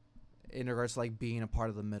right in regards to like being a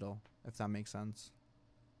part of the middle, if that makes sense.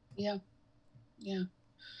 Yeah.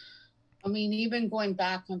 I mean, even going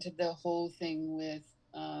back onto the whole thing with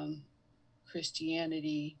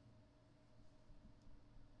Christianity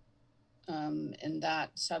and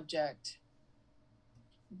that subject,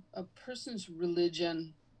 a person's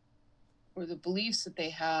religion or the beliefs that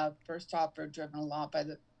they have, first off, are driven a lot by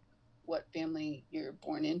what family you're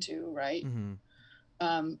born into, right?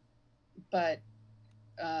 But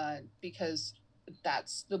because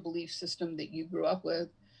that's the belief system that you grew up with.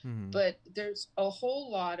 But there's a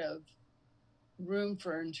whole lot of room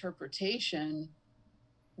for interpretation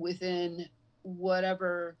within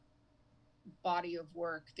whatever body of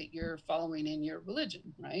work that you're following in your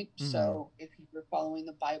religion, right? So if you're following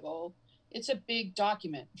the Bible, it's a big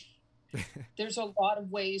document. There's a lot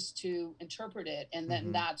of ways to interpret it, and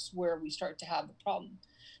then that's where we start to have the problem,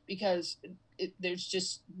 because there's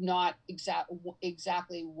just not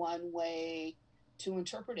exactly one way to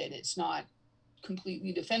interpret it. It's not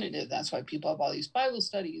completely definitive. That's why people have all these Bible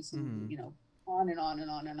studies and you know, on and on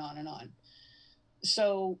and on and on and on.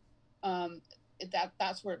 So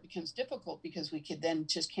that's where it becomes difficult, because we could then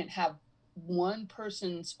just can't have one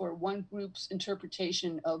person's or one group's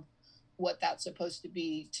interpretation of what that's supposed to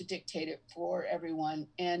be to dictate it for everyone.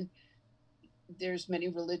 And there's many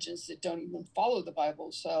religions that don't even follow the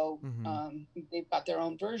Bible, so they've got their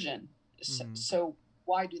own version. So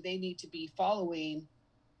why do they need to be following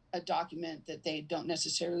a document that they don't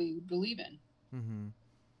necessarily believe in?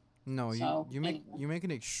 No, so, you make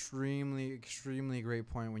an extremely great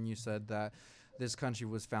point when you said that this country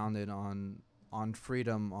was founded on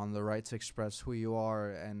freedom, on the right to express who you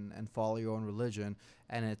are and follow your own religion.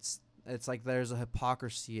 And it's like there's a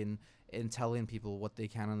hypocrisy in telling people what they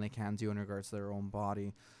can and they can't do in regards to their own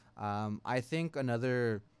body. I think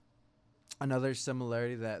another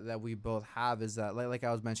similarity that we both have is that, like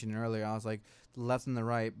I was mentioning earlier, I was like, the left and the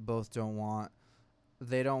right both don't want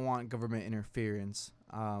government interference.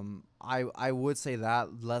 I would say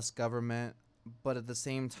that less government, but at the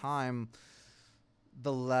same time,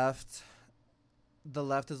 the left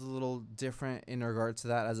is a little different in regard to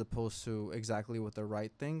that, as opposed to exactly what the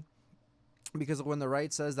right think. Because when the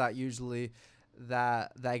right says that, usually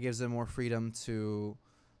that gives them more freedom to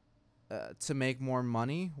make more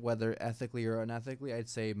money, whether ethically or unethically. I'd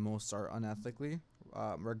say most are unethically,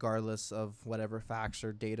 regardless of whatever facts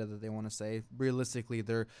or data that they want to say. Realistically,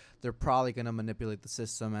 they're probably going to manipulate the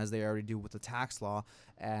system as they already do with the tax law,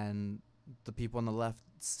 and the people on the left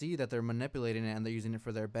see that they're manipulating it and they're using it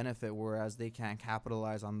for their benefit, whereas they can't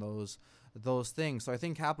capitalize on those things. So I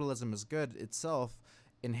think capitalism is good itself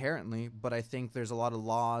inherently, but I think there's a lot of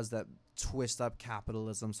laws that twist up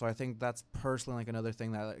capitalism. So I think that's personally like another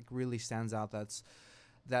thing that like really stands out.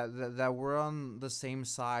 That we're on the same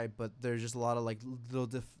side, but there's just a lot of like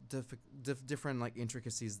little different like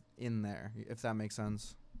intricacies in there, if that makes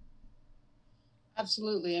sense.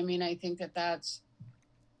 Absolutely. I mean, I think that's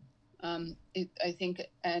I think,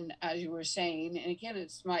 and as you were saying, and again,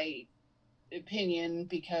 it's my opinion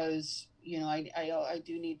because I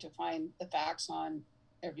do need to find the facts on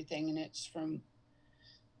everything, and it's from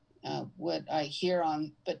what I hear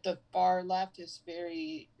on. But the far left is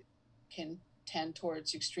can tend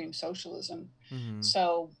towards extreme socialism. Mm-hmm.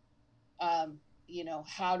 So,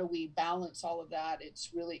 how do we balance all of that? It's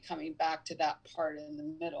really coming back to that part in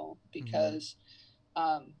the middle because.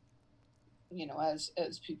 Mm-hmm.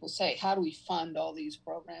 As people say, how do we fund all these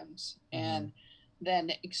programs? Mm-hmm. And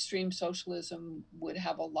then extreme socialism would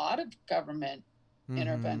have a lot of government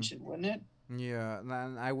intervention, wouldn't it? Yeah,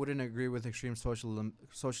 and I wouldn't agree with extreme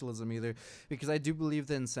socialism either, because I do believe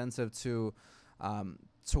the incentive to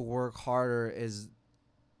work harder is,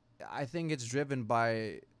 I think it's driven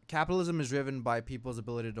by capitalism is driven by people's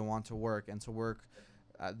ability to want to work and to work.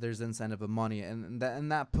 There's the incentive of money, and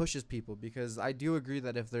that pushes people, because I do agree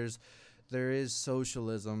that if there is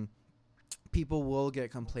socialism, people will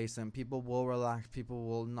get complacent, people will relax, people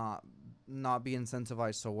will not be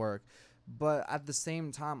incentivized to work. But at the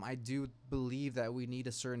same time, I do believe that we need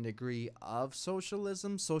a certain degree of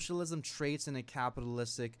socialism traits in a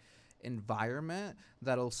capitalistic environment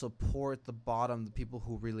that'll support the bottom, the people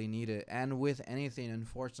who really need it. And with anything,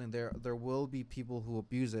 unfortunately, there will be people who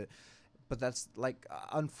abuse it. But that's like,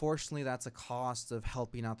 unfortunately, that's a cost of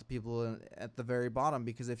helping out the people at the very bottom,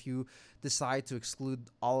 because if you decide to exclude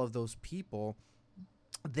all of those people,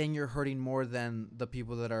 then you're hurting more than the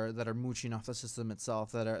people that are mooching off the system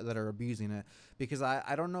itself, that are abusing it. Because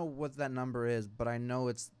I don't know what that number is, but I know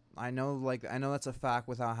that's a fact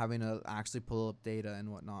without having to actually pull up data and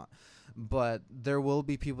whatnot. But there will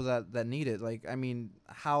be people that need it. Like, I mean,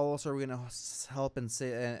 how else are we going to help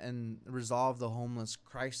and resolve the homeless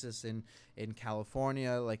crisis in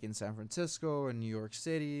California, like in San Francisco and New York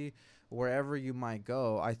City, wherever you might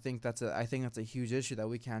go? I think that's a huge issue that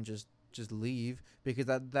we can't just leave, because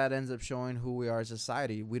that ends up showing who we are as a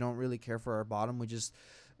society. We don't really care for our bottom. We just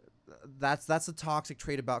that's a toxic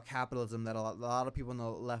trait about capitalism that a lot of people on the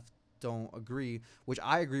left don't agree, which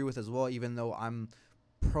I agree with as well, even though I'm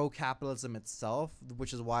pro-capitalism itself,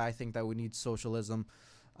 which is why I think that we need socialism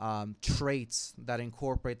traits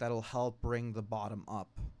that'll help bring the bottom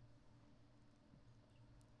up.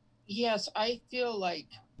 Yes, I feel like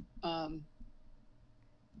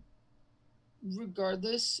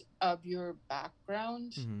regardless of your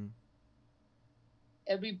background, mm-hmm.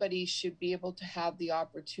 everybody should be able to have the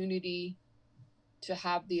opportunity to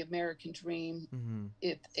have the American dream. Mm-hmm.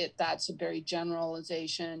 If that's a very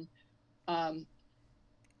generalization,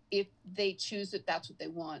 if they choose it, that's what they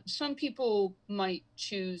want. Some people might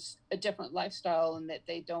choose a different lifestyle and that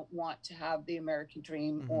they don't want to have the American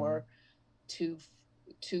dream, mm-hmm. or to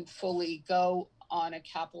fully go on a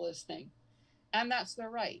capitalist thing. And that's their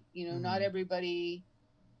right. Mm-hmm. Not everybody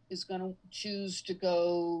is going to choose to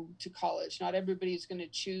go to college. Not everybody is going to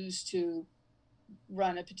choose to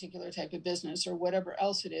run a particular type of business or whatever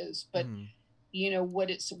else it is. But, mm-hmm.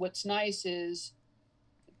 What's nice is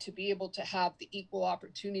to be able to have the equal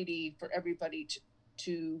opportunity for everybody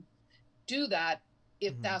to do that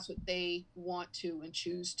if mm-hmm. that's what they want to and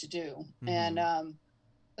choose to do. Mm-hmm. And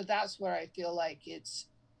that's where I feel like it's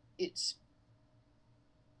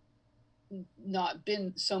not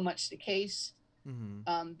been so much the case,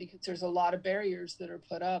 mm-hmm. Because there's a lot of barriers that are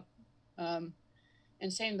put up. And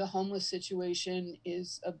saying the homeless situation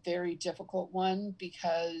is a very difficult one,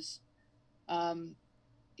 because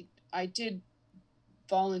I did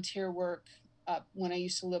volunteer work when I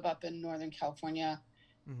used to live up in Northern California,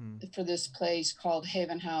 mm-hmm. for this place called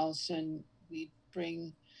Haven House, and we'd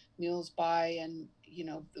bring meals by, and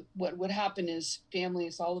what would happen is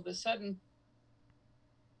families all of a sudden,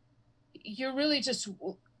 you're really just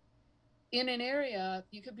in an area,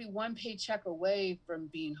 you could be one paycheck away from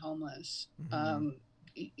being homeless. Mm-hmm.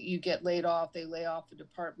 you get laid off, they lay off the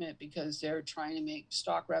department because they're trying to make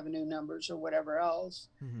stock revenue numbers or whatever else.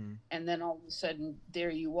 Mm-hmm. And then all of a sudden there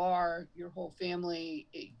you are, your whole family,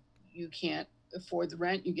 you can't afford the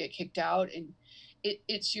rent, you get kicked out, and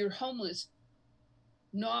it's you're homeless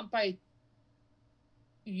not by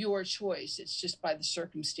your choice, it's just by the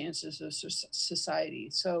circumstances of society.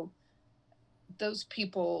 So those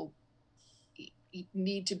people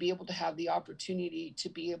need to be able to have the opportunity to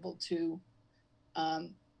be able to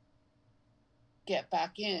get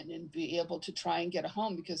back in and be able to try and get a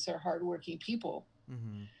home, because they're hardworking people.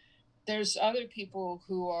 Mm-hmm. There's other people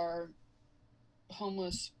who are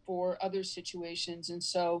homeless for other situations. And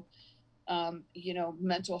so,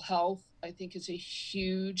 mental health, I think, is a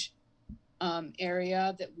huge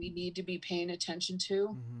area that we need to be paying attention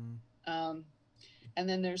to. Mm-hmm. And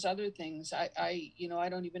then there's other things. I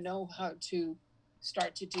don't even know how to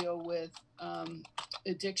start to deal with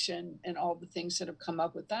addiction and all the things that have come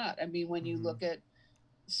up with that. I mean, when you look at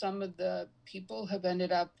some of the people have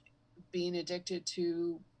ended up being addicted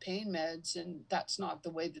to pain meds, and that's not the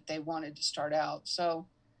way that they wanted to start out. So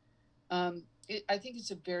I think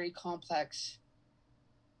it's a very complex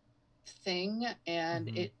thing, and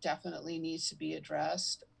it definitely needs to be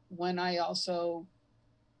addressed.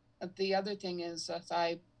 The other thing is that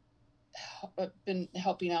I've been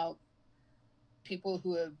helping out people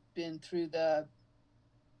who have been through the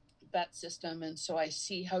vet system, and so I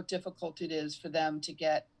see how difficult it is for them to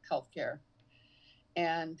get health care.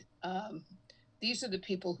 And these are the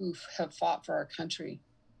people who have fought for our country,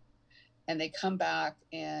 and they come back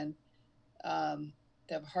and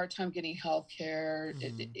they have a hard time getting health care.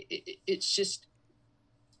 It's just,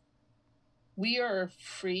 we are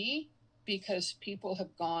free because people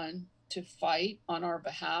have gone to fight on our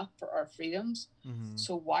behalf for our freedoms.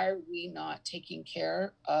 So why are we not taking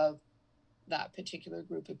care of that particular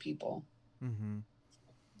group of people?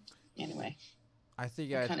 Anyway, I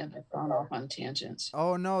think I kind of gone off on tangents.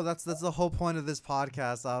 Oh no, that's the whole point of this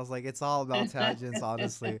podcast. I was like, it's all about tangents,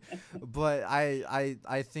 honestly. But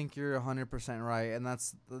I think you're 100% right, and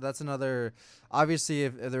that's another. Obviously,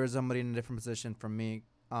 if there was somebody in a different position from me,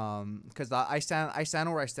 because I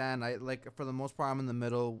stand where I stand. I, like, for the most part, I'm in the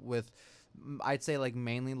middle with, I'd say, like,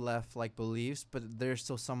 mainly left, like, beliefs, but there's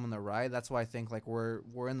still some on the right. That's why I think, like,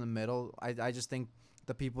 we're in the middle. I just think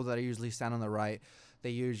the people that usually stand on the right,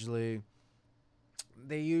 they usually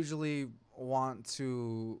a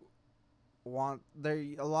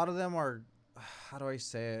lot of them are, how do I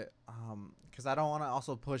say it, because I don't want to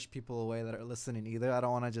also push people away that are listening either. I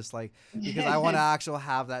don't want to just, like, because I want to actually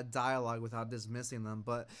have that dialogue without dismissing them.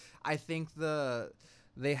 But I think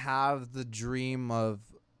they have the dream of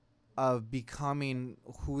becoming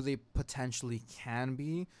who they potentially can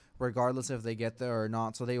be, regardless if they get there or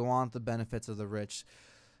not. So they want the benefits of the rich,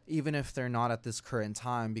 even if they're not at this current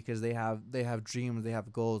time, because they have dreams, they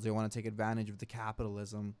have goals, they want to take advantage of the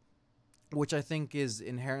capitalism, which I think is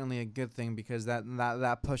inherently a good thing, because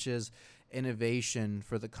that pushes innovation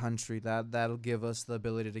for the country. That'll give us the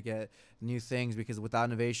ability to get new things, because without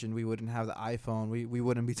innovation we wouldn't have the iPhone, we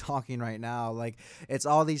wouldn't be talking right now. Like, it's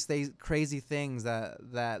all these crazy things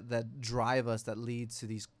that drive us, that lead to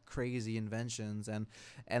these crazy inventions, and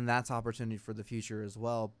that's opportunity for the future as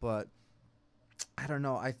well. But I don't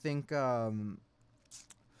know. I think, but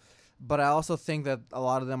I also think that a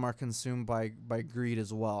lot of them are consumed by greed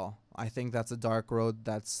as well. I think that's a dark road.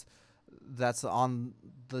 That's on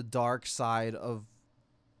the dark side of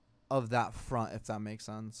that front, if that makes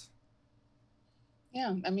sense.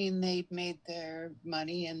 Yeah, I mean, they've made their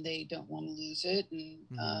money and they don't want to lose it,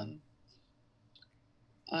 and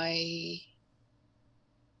I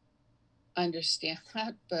understand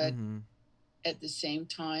that, but at the same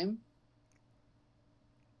time,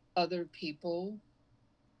 other people,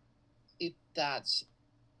 if that's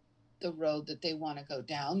the road that they want to go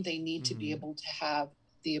down, they need to be able to have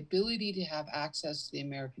the ability to have access to the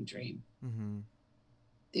American dream.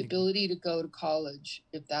 The ability to go to college,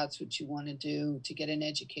 if that's what you want to do, to get an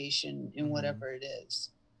education in whatever it is.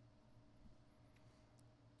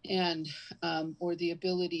 And, or the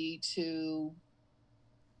ability to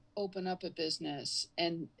open up a business.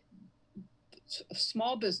 And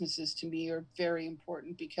small businesses to me are very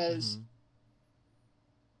important, because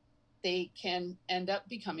they can end up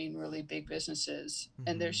becoming really big businesses,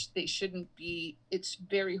 and they shouldn't be. It's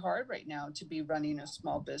very hard right now to be running a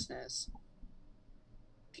small business.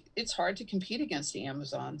 It's hard to compete against the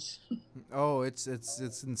Amazons. Oh, it's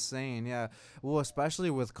insane. Yeah. Well, especially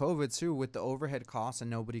with COVID too, with the overhead costs and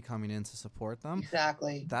nobody coming in to support them.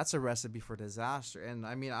 Exactly. That's a recipe for disaster. And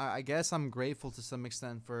I mean, I guess I'm grateful to some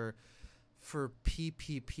extent for for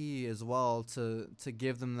PPP as well to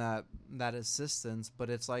give them that assistance, but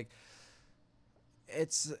it's like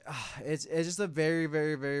it's it's just a very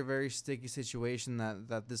very very very sticky situation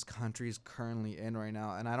that this country is currently in right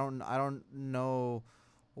now, and I don't know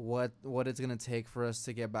what it's gonna take for us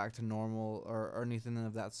to get back to normal or anything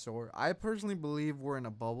of that sort. I personally believe we're in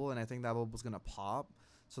a bubble, and I think that bubble's gonna pop,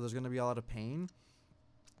 so there's gonna be a lot of pain.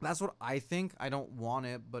 That's what I think. I don't want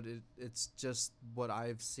it, but it's just what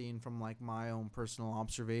I've seen from like my own personal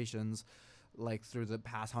observations, like through the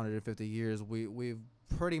past 150 years. We've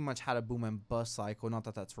pretty much had a boom and bust cycle. Not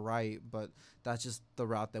that that's right, but that's just the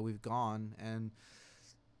route that we've gone. And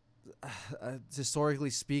historically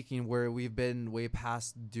speaking, where we've been way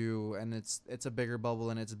past due, and it's a bigger bubble,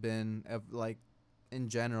 and it's been like in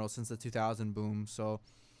general since the 2000 boom. So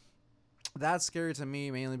that's scary to me,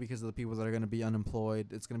 mainly because of the people that are going to be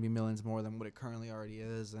unemployed. It's going to be millions more than what it currently already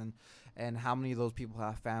is, and how many of those people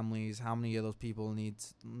have families? How many of those people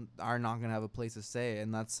are not going to have a place to stay?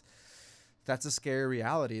 And that's a scary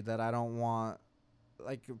reality that I don't want.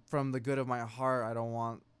 Like, from the good of my heart, I don't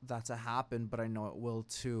want that to happen, but I know it will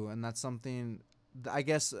too, and that's something. I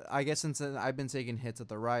guess since I've been taking hits at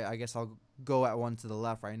the right, I guess I'll go at one to the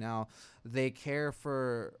left right now. They care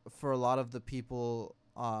for a lot of the people.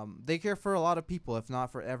 They care for a lot of people, if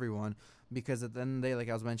not for everyone, because at the end of the day, like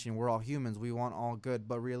I was mentioning, we're all humans. We want all good,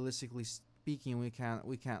 but realistically speaking, we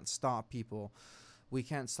can't stop people. We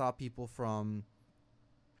can't stop people from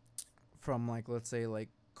like, let's say, like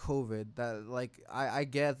COVID. That, like, I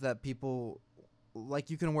get that people,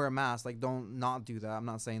 like, you can wear a mask, like, don't not do that. I'm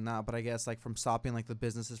not saying that, but I guess like from stopping like the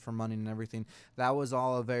businesses from money and everything, that was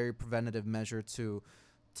all a very preventative measure to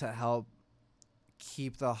help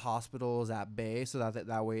keep the hospitals at bay, so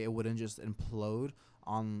that way it wouldn't just implode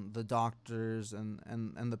on the doctors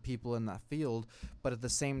and the people in that field. But at the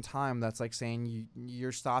same time, that's like saying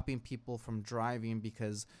you're stopping people from driving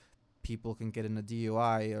because people can get in a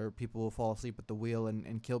DUI, or people will fall asleep at the wheel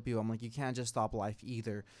and kill people. I'm like, you can't just stop life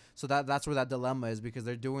either. So that's where that dilemma is, because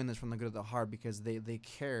they're doing this from the good of the heart because they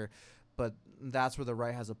care. But that's where the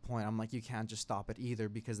right has a point. I'm like, you can't just stop it either,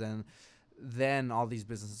 because then all these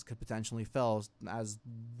businesses could potentially fail, as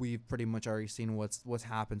we've pretty much already seen what's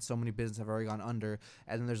happened. So many businesses have already gone under,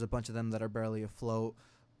 and then there's a bunch of them that are barely afloat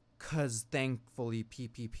because thankfully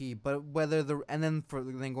PPP. But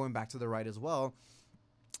then going back to the right as well,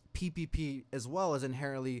 PPP as well is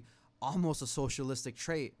inherently almost a socialistic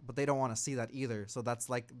trait, but they don't want to see that either. So that's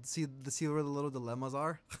like, see where the little dilemmas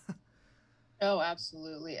are. Oh,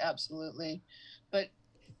 absolutely, absolutely. But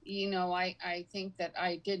I think that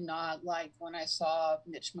I did not like when I saw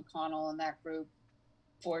Mitch McConnell and that group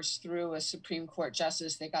force through a Supreme Court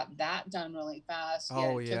justice. They got that done really fast.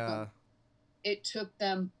 Oh, yeah. It took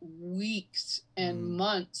them weeks and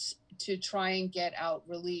months to try and get out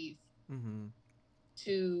relief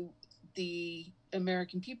to the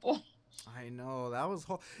American people. I know, that was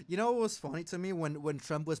you know, what was funny to me when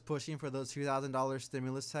Trump was pushing for those $2,000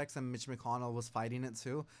 stimulus checks and Mitch McConnell was fighting it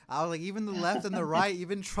too. I was like, even the left and the right,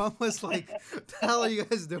 even Trump was like, "What the hell are you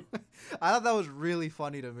guys doing?" I thought that was really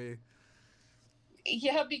funny to me.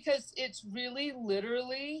 Yeah, because it's really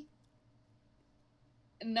literally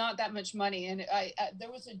not that much money, and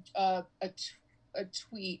there was a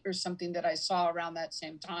tweet or something that I saw around that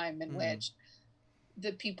same time in which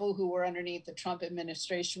the people who were underneath the Trump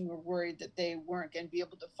administration were worried that they weren't going to be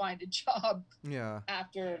able to find a job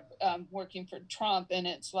after working for Trump. And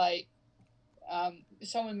it's like,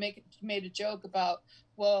 someone made a joke about,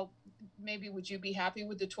 well, maybe would you be happy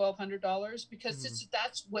with the $1,200? Because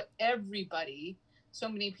that's what so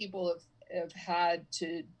many people have had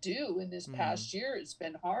to do in this past year. It's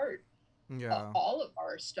been hard. Yeah. All of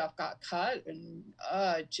our stuff got cut, and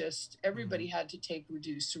just everybody had to take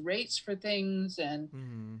reduced rates for things,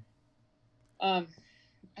 and I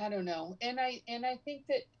don't know. And I think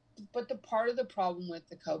that, but the part of the problem with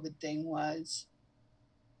the COVID thing was,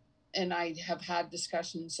 and I have had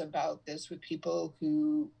discussions about this with people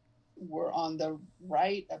who were on the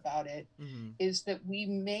right about it, is that we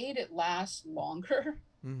made it last longer.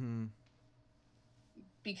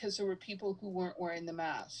 Because there were people who weren't wearing the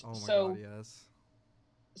mask. Oh my God, yes.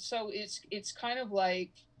 So it's kind of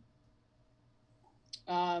like,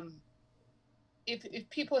 if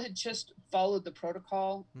people had just followed the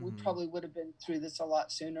protocol, we probably would have been through this a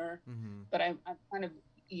lot sooner. But I'm kind of,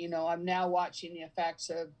 I'm now watching the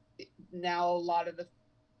effects of, now a lot of the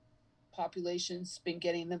population's been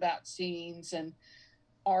getting the vaccines, and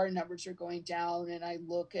our numbers are going down. And I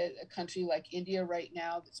look at a country like India right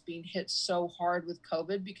now that's being hit so hard with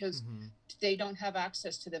COVID because they don't have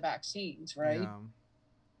access to the vaccines, right? Yeah.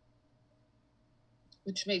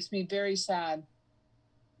 Which makes me very sad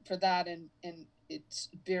for that. And it's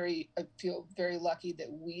I feel very lucky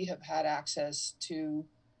that we have had access to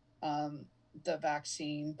the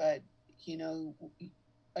vaccine. But,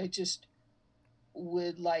 I just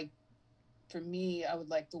would like, for me, I would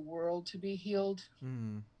like the world to be healed.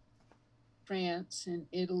 France and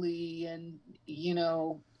Italy and,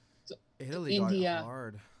 Italy India. got it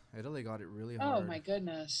hard. Italy got it really hard. Oh my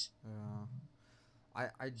goodness. Yeah.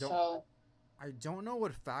 I don't know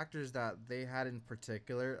what factors that they had in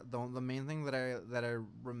particular. The main thing that I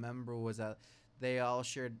remember was that they all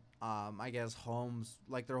shared I guess homes,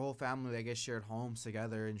 like their whole family I guess shared homes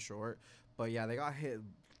together, in short. But yeah, they got hit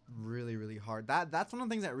really, really hard. That's one of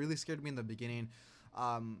the things that really scared me in the beginning.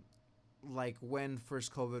 Like when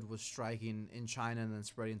first COVID was striking in China and then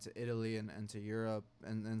spreading to Italy and to Europe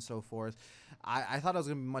and so forth, I thought it was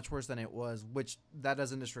going to be much worse than it was, which that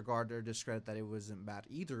doesn't disregard or discredit that it wasn't bad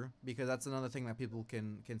either, because that's another thing that people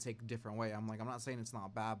can take a different way. I'm not saying it's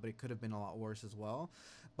not bad, but it could have been a lot worse as well.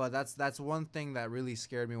 But that's one thing that really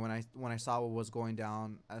scared me when I saw what was going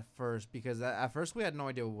down at first, because at first we had no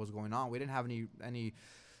idea what was going on. We didn't have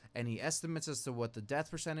any estimates as to what the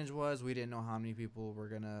death percentage was. We didn't know how many people were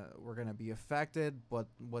gonna be affected, but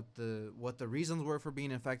what the reasons were for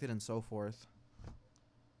being infected and so forth.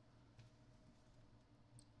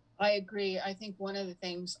 I agree. I think one of the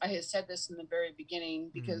things, I had said this in the very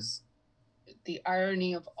beginning, because the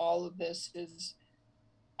irony of all of this is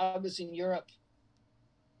I was in Europe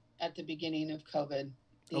at the beginning of COVID,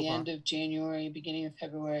 the end of January, beginning of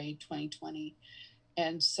February 2020.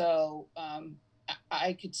 And so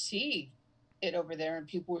I could see it over there, and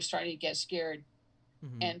people were starting to get scared.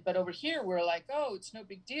 But over here, we're like, oh, it's no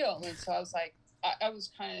big deal. And so I was like, I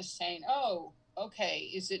was kind of saying, oh, okay,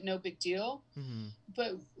 is it no big deal?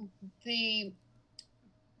 But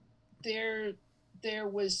there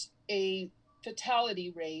was a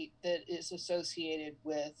fatality rate that is associated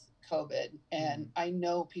with COVID, and I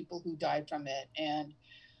know people who died from it, and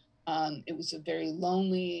it was a very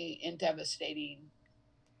lonely and devastating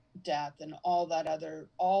death, and all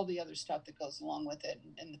the other stuff that goes along with it,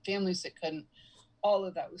 and the families that couldn't. All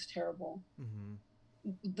of that was terrible.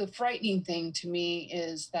 The frightening thing to me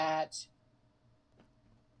is that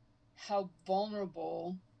how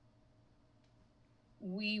vulnerable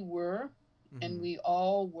we were, and we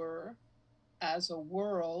all were as a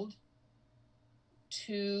world,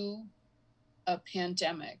 to a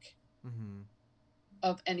pandemic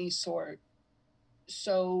of any sort.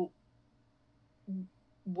 So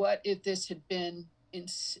what if this had been in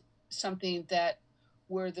something that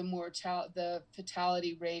where the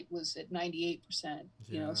fatality rate was at 98%,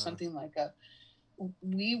 something like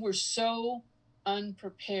we were so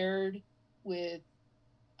unprepared with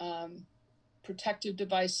protective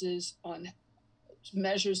devices, on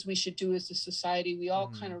measures we should do as a society. We all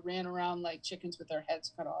kind of ran around like chickens with our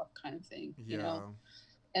heads cut off, kind of thing,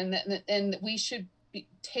 and we should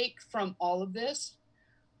take from all of this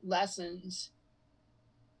lessons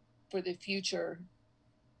for the future,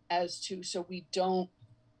 as to, so we don't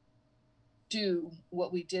do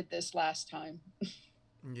what we did this last time.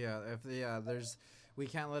 We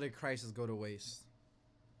can't let a crisis go to waste.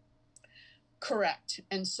 Correct.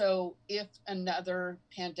 And so if another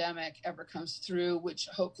pandemic ever comes through, which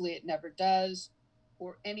hopefully it never does,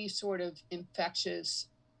 or any sort of infectious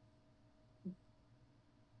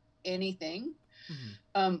anything,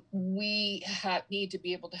 we need to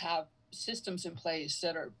be able to have systems in place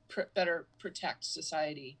that are better protect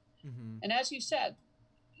society. And as you said,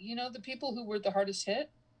 the people who were the hardest hit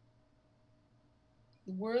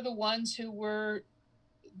were the ones who were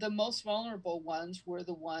the most vulnerable ones, were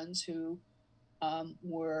the ones who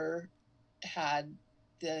had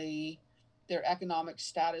their economic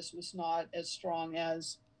status was not as strong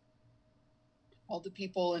as all the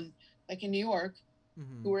people in New York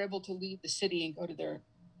who were able to leave the city and go to their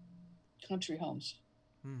country homes.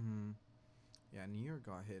 Yeah, New York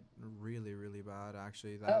got hit really, really bad,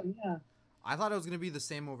 actually. I thought it was going to be the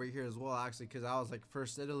same over here as well, actually, because I was like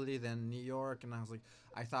first Italy, then New York, and I was like,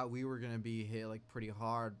 I thought we were going to be hit like pretty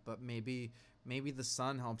hard, but maybe the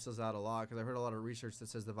sun helps us out a lot, because I heard a lot of research that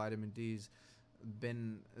says the vitamin D's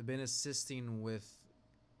been assisting with,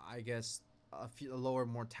 I guess, a lower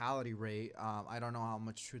mortality rate. I don't know how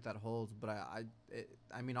much truth that holds, but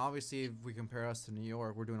I mean, obviously, if we compare us to New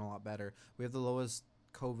York, we're doing a lot better. We have the lowest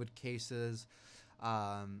COVID cases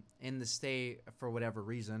in the state for whatever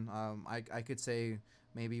reason. I could say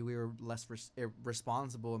maybe we were less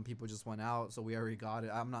responsible and people just went out, so we already got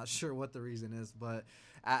it. I'm not sure what the reason is, but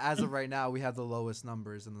as of right now, we have the lowest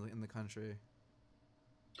numbers in the country.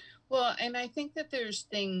 Well, and I think that there's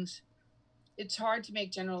things it's hard to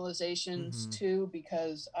make generalizations Mm-hmm. too,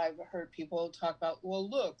 because I've heard people talk about, well,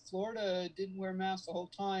 look, Florida didn't wear masks the whole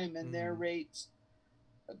time and their Mm-hmm. rates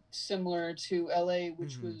similar to LA,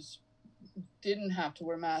 which Mm-hmm. was didn't have to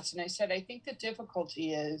wear masks. And I said, I think the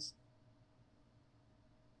difficulty is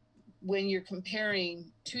when you're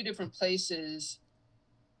comparing two different places,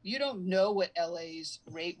 you don't know what LA's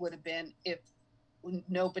rate would have been if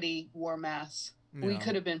nobody wore masks. We Yeah.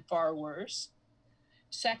 could have been far worse.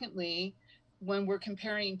 Secondly, when we're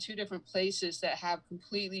comparing two different places that have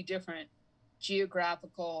completely different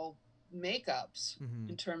geographical makeups Mm-hmm.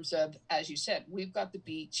 in terms of, as you said, we've got the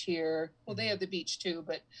beach here. Well, they Mm-hmm. have the beach too,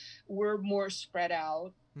 but we're more spread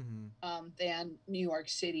out. Mm-hmm. Than New York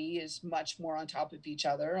City is much more on top of each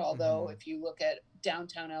other. Although, Mm-hmm. if you look at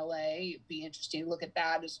downtown LA, it'd be interesting to look at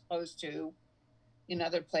that as opposed to in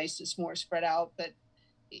other places more spread out. But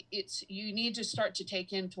it's you need to start to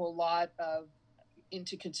take into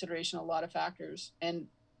consideration a lot of factors, and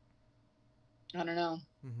I don't know.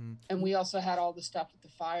 Mm-hmm. And we also had all the stuff with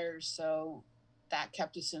the fires, so that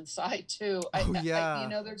kept us inside too. Oh yeah.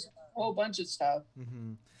 There's a whole bunch of stuff.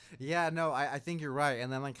 Mm-hmm. Yeah, no, I think you're right.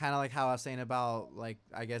 And then like kind of like how I was saying about like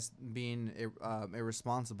I guess being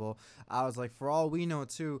irresponsible. I was like, for all we know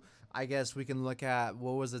too, I guess we can look at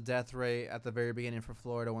what was the death rate at the very beginning for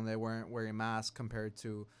Florida when they weren't wearing masks compared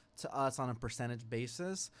to us on a percentage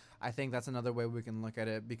basis. I think that's another way we can look at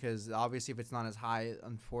it, because obviously if it's not as high,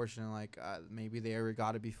 unfortunately, like maybe they already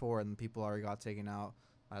got it before and people already got taken out.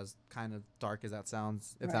 As kind of dark as that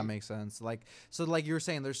sounds, if that Right. makes sense. Like so, like you were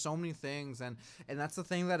saying, there's so many things, and that's the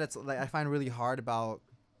thing that it's like I find really hard about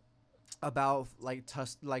like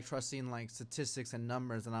trusting like statistics and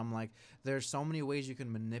numbers. And I'm like, there's so many ways you can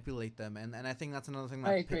manipulate them, and I think that's another thing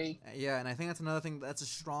I that agree. yeah, and I think that's another thing that's a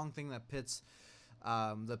strong thing that pits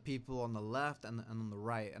the people on the left and on the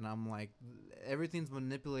right. And I'm like, everything's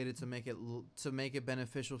manipulated to make it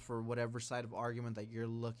beneficial for whatever side of argument that you're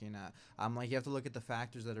looking at. I'm like, you have to look at the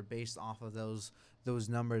factors that are based off of those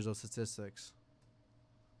numbers, those statistics.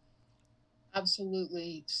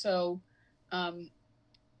 Absolutely. So, um,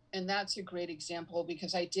 and that's a great example,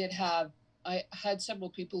 because I had several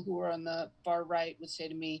people who were on the far right would say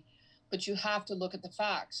to me, but you have to look at the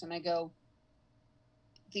facts. And I go,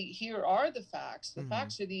 here are the facts. The Mm-hmm.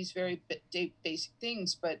 facts are these very basic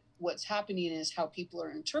things, but what's happening is how people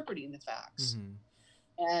are interpreting the facts.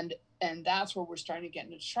 Mm-hmm. And that's where we're starting to get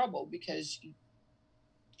into trouble, because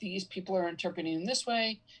these people are interpreting this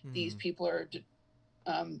way, these Mm-hmm. people are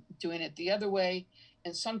doing it the other way,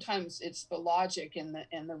 and sometimes it's the logic and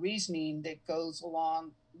the reasoning that goes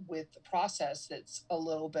along with the process that's a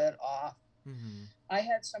little bit off. Mm-hmm. I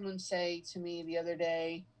had someone say to me the other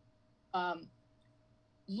day, um,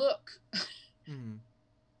 "Look, Mm-hmm.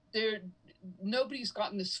 there nobody's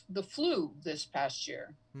gotten the flu this past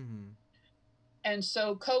year, Mm-hmm. and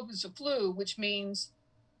so COVID is a flu, which means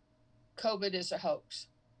COVID is a hoax."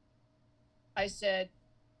 I said,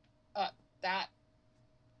 "That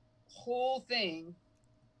whole thing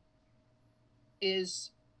is,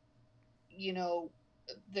 you know,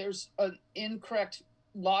 there's an incorrect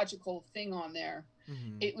logical thing on there.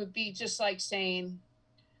 Mm-hmm. It would be just like saying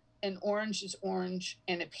an orange is orange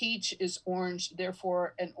and a peach is orange,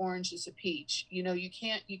 therefore an orange is a peach. You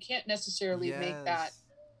can't necessarily make that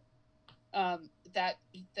Yes. that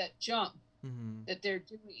that jump Mm-hmm. that they're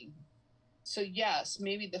doing. So yes,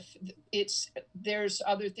 maybe there's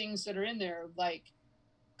other things that are in there, like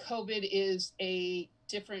COVID is a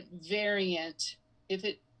different variant. If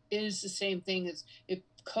it is the same thing as if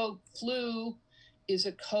flu is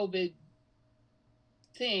a COVID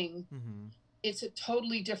thing, Mm-hmm. it's a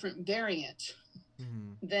totally different variant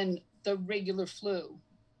Mm-hmm. than the regular flu.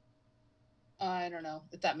 I don't know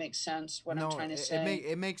if that makes sense, what I'm No, trying to say.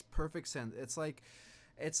 it makes perfect sense. It's like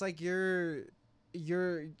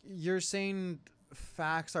you're saying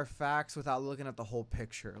facts are facts without looking at the whole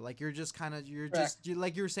picture. Like Correct.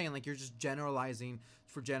 like you were saying, like you're just generalizing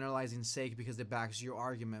for generalizing's sake because it backs your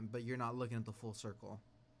argument, but you're not looking at the full circle.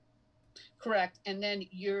 Correct. And then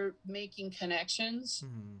you're making connections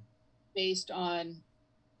Mm-hmm. based on,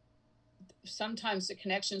 sometimes the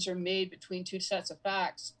connections are made between two sets of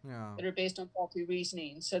facts Yeah. that are based on faulty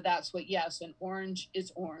reasoning. So that's what, yes, an orange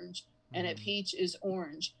is orange and a Mm-hmm. peach is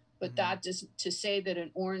orange. But Mm-hmm. that does to say that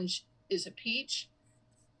an orange is a peach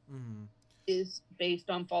Mm-hmm. is based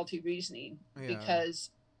on faulty reasoning, Yeah. because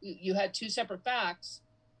you had two separate facts,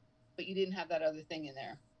 but you didn't have that other thing in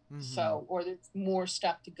there. Mm-hmm. So, or there's more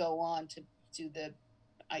stuff to go on to do the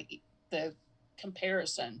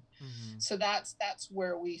comparison. Mm-hmm. So that's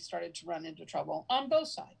where we started to run into trouble on both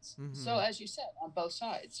sides. Mm-hmm. So as you said, on both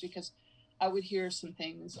sides, because I would hear some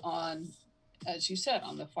things on as you said,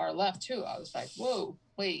 on the far left too. I was like, whoa,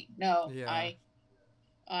 wait, no, Yeah.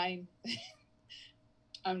 I'm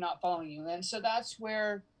I'm not following you. And so that's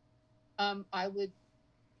where I would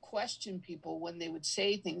question people when they would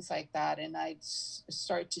say things like that, and I'd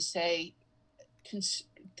start to say,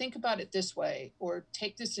 think about it this way, or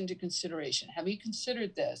take this into consideration. Have you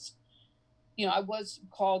considered this? You know, I was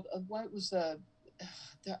called what was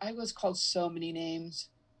I was called so many names.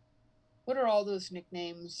 What are all those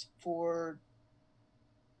nicknames for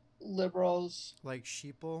liberals? Like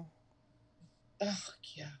sheeple. Ugh,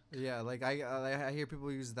 yeah. Yeah, like I hear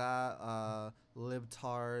people use that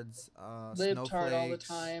libtards, Libtard all the snowflakes,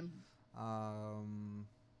 time. um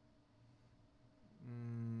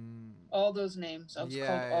All those names. I was called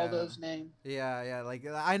all yeah. those names. Yeah, like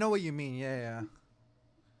I know what you mean. Yeah. And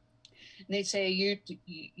they say you're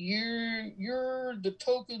the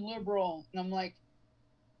token liberal, and I'm like,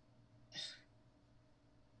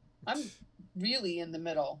 I'm really in the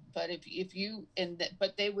middle. But if you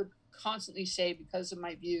but they would constantly say, because of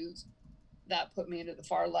my views, that put me into the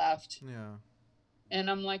far left. Yeah. And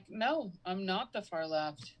I'm like, no, I'm not the far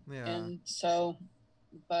left. Yeah. And so,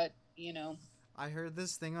 but you know, I heard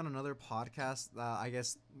this thing on another podcast. I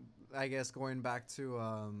guess going back to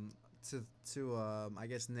I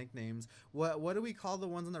guess nicknames. What do we call the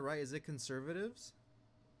ones on the right? Is it conservatives?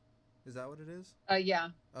 Is that what it is? Yeah.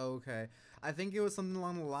 Oh, okay. I think it was something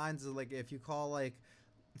along the lines of like if you call like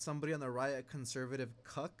somebody on the right a conservative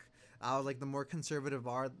cuck. I was like, the more conservative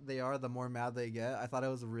they are, the more mad they get. I thought it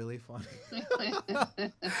was really funny. I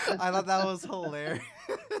thought that was hilarious.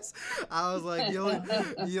 I was like,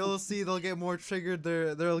 you'll see, they'll get more triggered.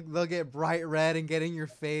 They'll get bright red and get in your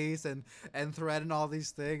face and threaten all these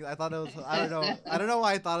things. I thought it was, I don't know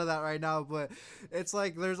why I thought of that right now, but it's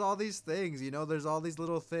like there's all these things, there's all these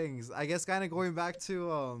little things. I guess kind of going back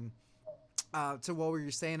to what we were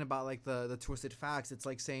saying about like the twisted facts. It's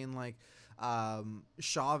like saying like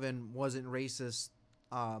Chauvin wasn't racist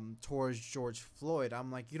towards George Floyd.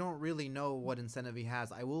 I'm like, you don't really know what incentive he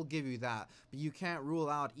has. I will give you that, but you can't rule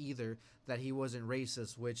out either that he wasn't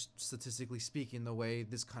racist, which statistically speaking, the way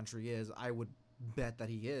this country is, I would bet that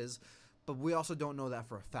he is. But we also don't know that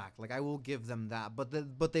for a fact. Like, I will give them that, but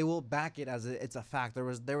they will back it as it's a fact.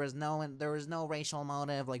 There was no racial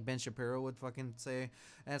motive, like Ben Shapiro would fucking say,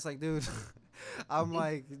 and it's like, dude, I'm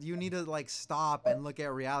like, you need to like stop and look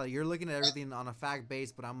at reality. You're looking at everything on a fact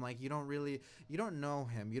base, but I'm like, you don't know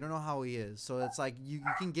him, you don't know how he is. So it's like you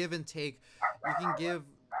can give and take, you can give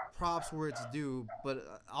props where it's due, but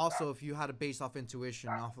also if you had to base off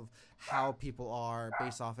intuition, off of how people are,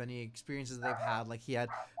 based off any experiences they've had, like he had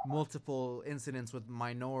multiple incidents with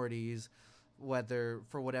minorities, whether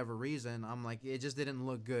for whatever reason, I'm like, it just didn't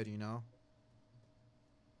look good,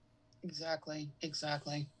 Exactly.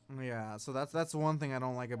 Yeah, so that's one thing I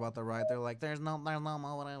don't like about the right. They're like, there's no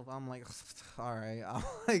motive. I'm like, all right. I'm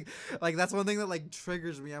like that's one thing that like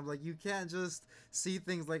triggers me. I'm like, you can't just see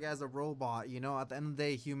things like as a robot. At the end of the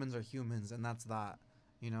day, humans are humans, and that's that.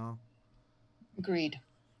 Agreed.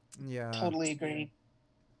 Yeah. Totally agreed.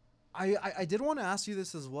 I did want to ask you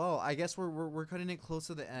this as well. I guess we're cutting it close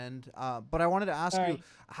to the end. But I wanted to ask you,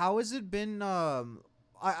 how has it been?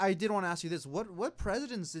 I did want to ask you this. What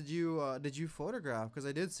presidents did you photograph? Because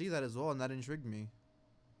I did see that as well, and that intrigued me.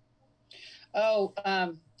 Oh,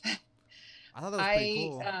 I thought that was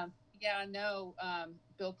pretty cool.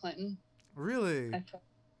 Bill Clinton. Really?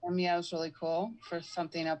 Yeah, it was really cool for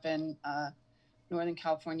something up in Northern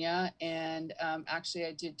California, and actually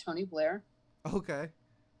I did Tony Blair. Okay.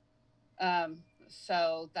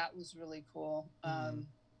 So that was really cool.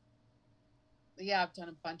 Yeah, I've done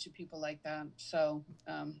a bunch of people like that. So,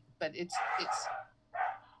 but it's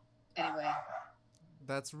anyway.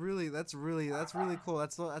 That's really cool.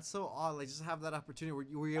 That's so odd. Like, just have that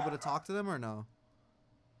opportunity. Were you able to talk to them or no?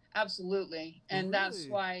 Absolutely, and really? That's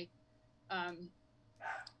why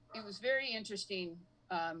it was very interesting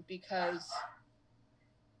because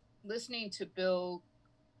listening to Bill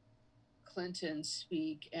Clinton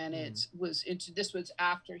speak, and this was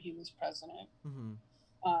after he was president. Mm-hmm.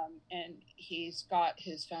 And he's got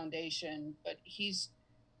his foundation, but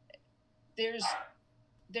there's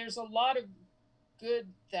a lot of good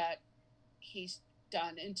that he's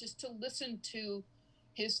done, and just to listen to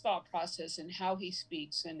his thought process and how he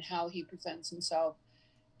speaks and how he presents himself,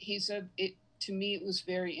 to me it was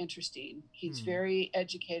very interesting. He's very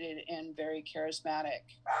educated and very charismatic.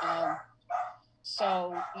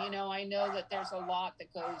 So I know that there's a lot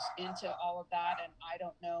that goes into all of that, and I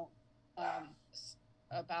don't know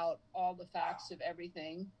about all the facts of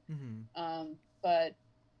everything. But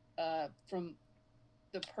from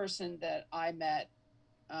the person that I met,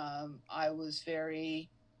 I was very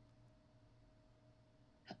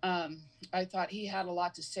I thought he had a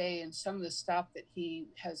lot to say, and some of the stuff that he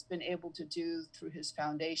has been able to do through his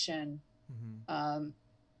foundation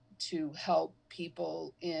to help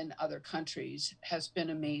people in other countries has been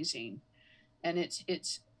amazing. And it's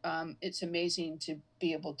amazing to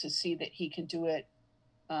be able to see that he can do it.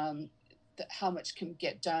 How much can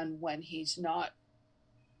get done when he's not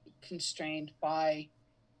constrained by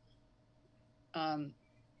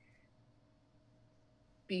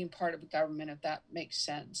being part of a government, if that makes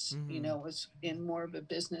sense. Was in more of a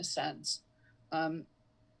business sense.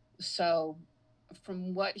 So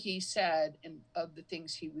from what he said and of the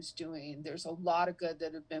things he was doing, there's a lot of good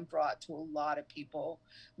that have been brought to a lot of people,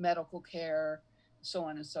 medical care, so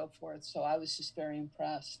on and so forth. So I was just very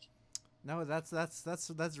impressed. No,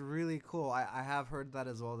 that's really cool. I have heard that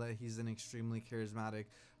as well, that he's an extremely charismatic,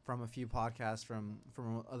 from a few podcasts from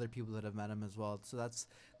other people that have met him as well. So that's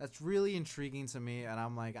really intriguing to me, and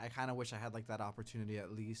I'm like, I kind of wish I had like that opportunity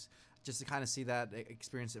at least, just to kind of see that,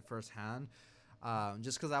 experience it firsthand.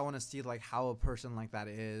 Just because I want to see like how a person like that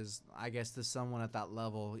is, I guess, to someone at that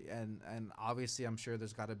level, and obviously I'm sure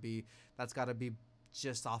that's got to be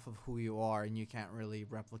just off of who you are, and you can't really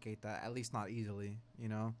replicate that, at least not easily, you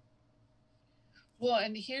know. Well,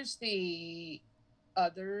 and here's the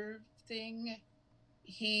other thing.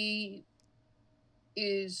 He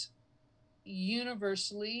is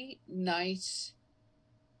universally nice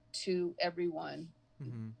to everyone.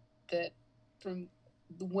 That from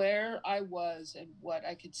where I was and what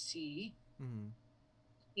I could see,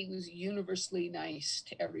 he was universally nice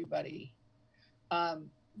to everybody,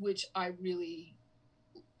 which I really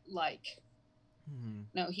like.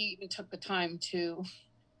 Now, he even took the time to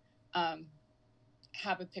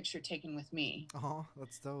have a picture taken with me. Oh,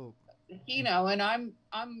 that's dope. And I'm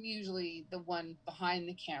usually the one behind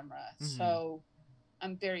the camera, so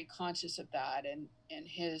I'm very conscious of that, and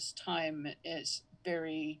his time is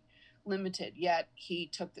very limited, yet he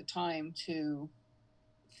took the time to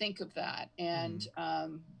think of that, and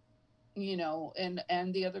and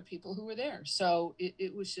the other people who were there. So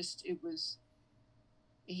it was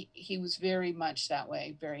he was very much that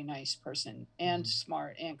way, very nice person, and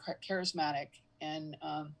smart and charismatic, and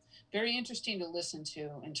very interesting to listen to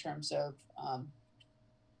in terms of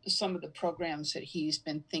some of the programs that he's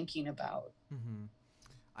been thinking about.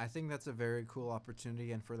 I think that's a very cool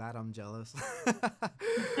opportunity, and for that I'm jealous.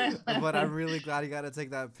 But I'm really glad you got to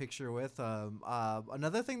take that picture with him.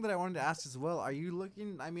 Another thing that I wanted to ask as well, are you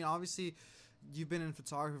looking, I mean, obviously you've been in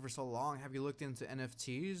photography for so long, have you looked into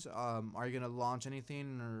NFTs? Are you going to launch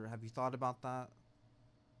anything, or have you thought about that?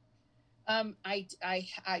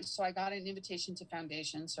 So I got an invitation to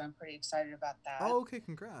Foundation, so I'm pretty excited about that. Oh, okay,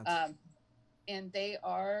 congrats. And they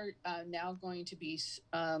are now going to be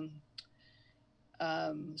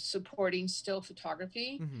supporting still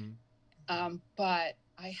photography. But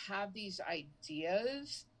I have these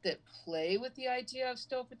ideas that play with the idea of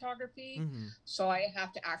still photography. So I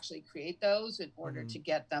have to actually create those in order to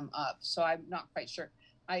get them up. So I'm not quite sure.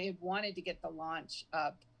 I had wanted to get the launch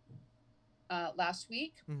up last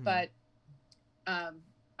week, but I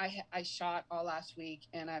shot all last week,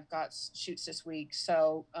 and I've got shoots this week.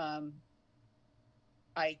 So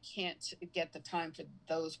I can't get the time for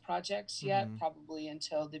those projects yet, probably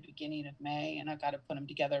until the beginning of May, and I've got to put them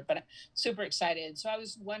together, but I'm super excited. So I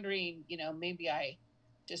was wondering, maybe I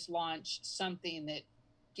just launch something that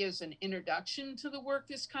gives an introduction to the work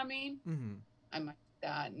that's coming. I might do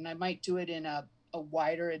that, and I might do it in a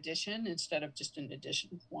wider edition instead of just an edition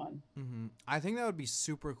of one. I think that would be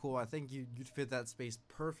super cool. I think you'd fit that space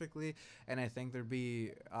perfectly, and I think there'd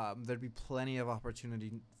be plenty of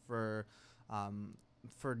opportunity for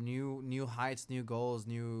new heights, new goals,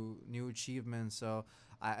 new achievements. So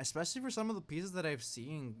especially for some of the pieces that I've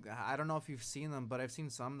seen, I don't know if you've seen them, but I've seen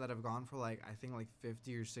some that have gone for like, I think like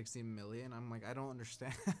 50 or 60 million. I'm like, I don't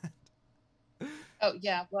understand. Oh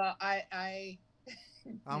yeah, well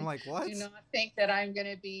I'm like, what? Do not think that I'm going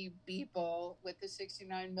to be Beeple with the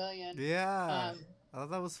 69 million. Yeah. I thought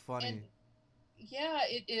that was funny. And, yeah,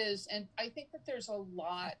 it is. And I think that there's a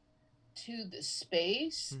lot to the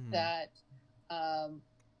space that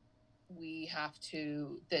we have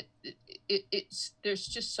to, that it's there's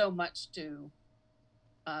just so much to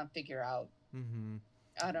figure out.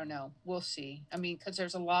 I don't know. We'll see. I mean, because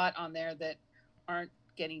there's a lot on there that aren't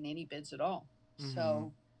getting any bids at all.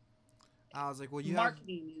 So I was like, well,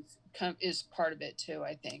 marketing is part of it too,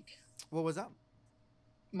 I think. What was that?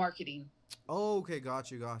 Marketing. Oh, okay, got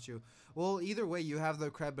you. Well, either way, you have the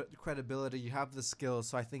credibility, you have the skills,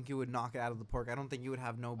 so I think you would knock it out of the park. I don't think you would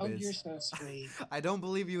have no Oh, you're bids. so sweet. I don't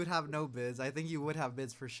believe you would have no bids. I think you would have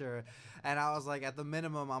bids for sure. And I was like, at the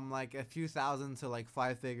minimum, I'm like a few thousand to like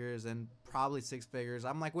 5 figures and probably 6 figures.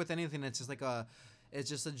 I'm like with anything, it's just like it's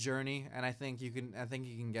just a journey, and I think you can. I think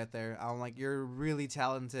you can get there. I'm like, you're really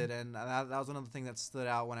talented, and that was another thing that stood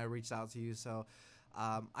out when I reached out to you. So,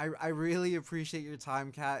 I really appreciate your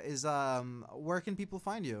time, Kat. Where can people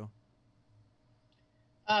find you?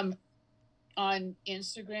 Um, on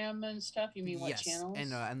Instagram and stuff. You mean what Yes, channels?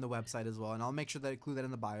 and the website as well, and I'll make sure that include that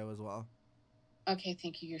in the bio as well. Okay,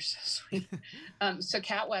 thank you. You're so sweet. So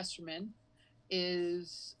Kat Westerman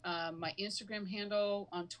is my Instagram handle.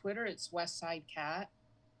 On Twitter, it's Westside Cat.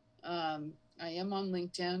 I am on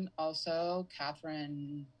LinkedIn also,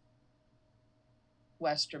 Catherine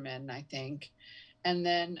Westerman, I think. And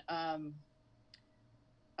then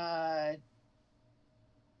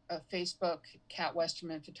Facebook, Kat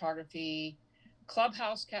Westerman Photography,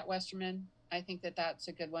 Clubhouse, Kat Westerman. I think that's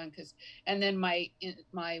a good one and then my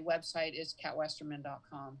website is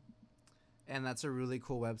catwesterman.com. And that's a really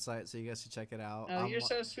cool website, so you guys should check it out. Oh, you're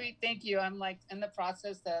so sweet. Thank you. I'm like in the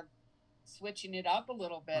process of switching it up a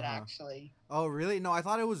little bit, actually. Oh, really? No, I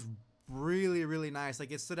thought it was really, really nice.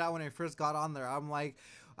 Like, it stood out when I first got on there. I'm like,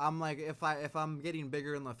 if I'm getting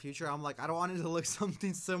bigger in the future, I'm like, I don't want it to look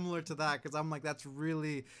something similar to that, because I'm like, that's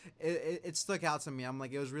really it stuck out to me. I'm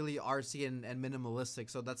like, it was really artsy and minimalistic,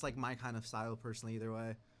 so that's like my kind of style personally. Either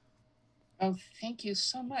way. Oh, thank you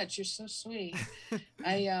so much. You're so sweet.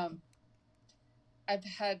 I've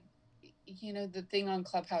had, the thing on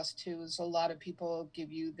Clubhouse too is a lot of people give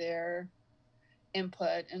you their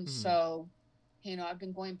input, and so I've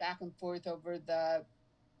been going back and forth over the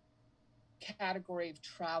category of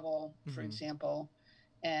travel, for example,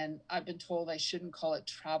 and I've been told I shouldn't call it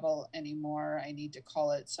travel anymore. I need to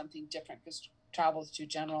call it something different because travel is too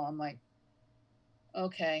general. I'm like,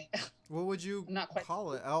 okay. What would you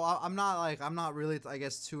call it? Oh, I'm not really, I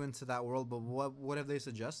guess, too into that world, but what have they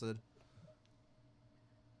suggested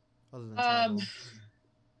other than travel?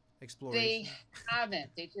 Exploration. They haven't.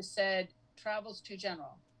 They just said travel's too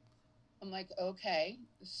general. I'm like, okay,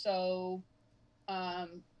 so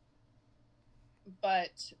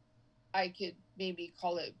but I could maybe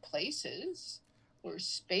call it places or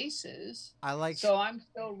spaces. So I'm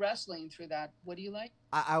still wrestling through that. What do you like?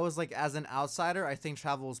 I was like, as an outsider, I think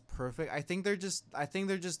travel is perfect. I think they're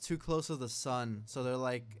just too close to the sun, so they're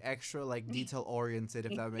like extra like detail oriented,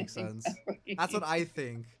 if that makes sense. That's what I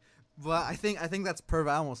think. But I think that's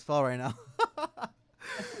perfect. I almost fell right now.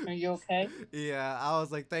 Are you okay? Yeah, I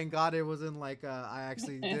was like, thank God it wasn't like I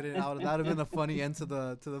actually did it. That would have been a funny end to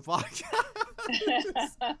the podcast.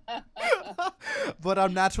 But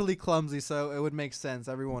I'm naturally clumsy, so it would make sense.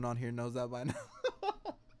 Everyone on here knows that by now.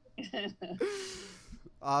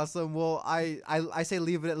 Awesome. Well, I say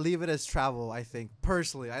leave it as travel. I think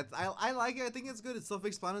personally, I like it. I think it's good. It's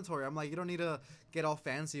self-explanatory. I'm like, you don't need to get all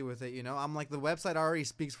fancy with it. I'm like, the website already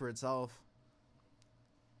speaks for itself.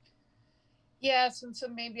 Yes, and so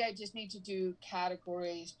maybe I just need to do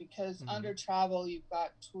categories because under travel, you've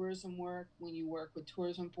got tourism work when you work with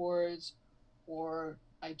tourism boards, or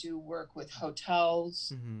I do work with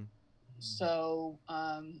hotels. So,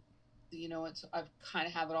 I've kind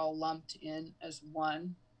of have it all lumped in as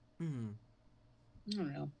one. I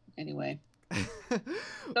don't know. Anyway,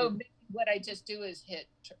 so maybe what I just do is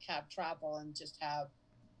have travel and just have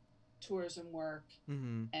tourism work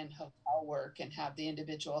and hotel work and have the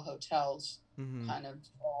individual hotels kind of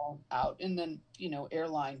all out, and then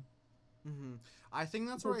airline. I think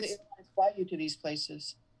that's where the airlines fly you to these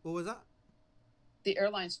places. What was that? The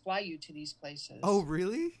airlines fly you to these places. Oh,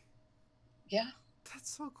 really? Yeah.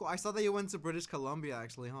 That's so cool. I saw that you went to British Columbia,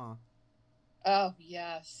 actually, huh? Oh,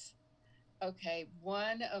 yes. Okay,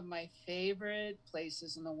 one of my favorite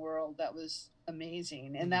places in the world that was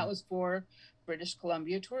amazing, and that was for British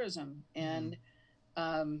Columbia Tourism. And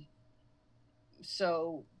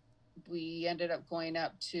so we ended up going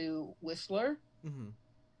up to Whistler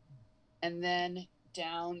and then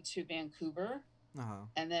down to Vancouver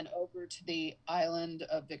and then over to the island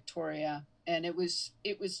of Victoria. And it was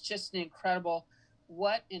just an incredible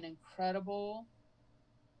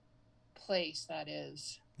place that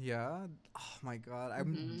is. Yeah. Oh my God,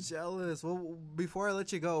 I'm jealous. Well, before I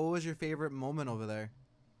let you go, what was your favorite moment over there?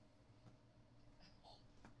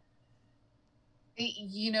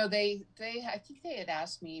 They I think they had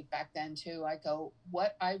asked me back then too. I go,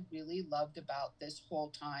 what I really loved about this whole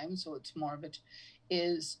time, so it's more of it,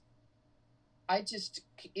 is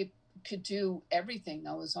it could do everything.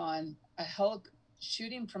 I was on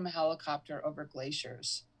shooting from a helicopter over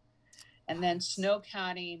glaciers, and then snow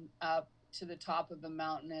catting up to the top of the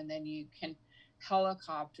mountain, and then you can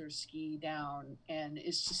helicopter ski down, and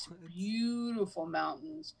it's just beautiful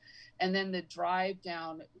mountains. And then the drive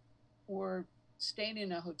down, or staying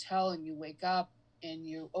in a hotel, and you wake up and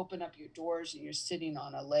you open up your doors and you're sitting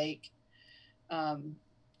on a lake.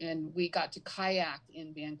 And we got to kayak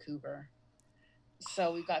in Vancouver.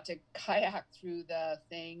 So we got to kayak through the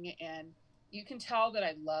thing, and you can tell that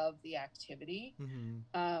I love the activity.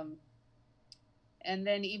 And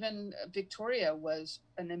then even Victoria was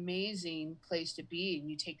an amazing place to be.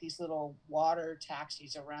 And you take these little water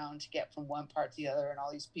taxis around to get from one part to the other, and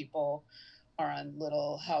all these people are on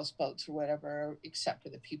little houseboats or whatever, except for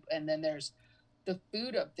the people. And then there's the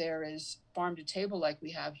food up there is farm to table like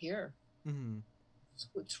we have here. So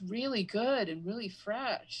it's really good and really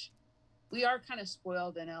fresh. We are kind of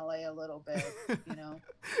spoiled in LA a little bit, you know?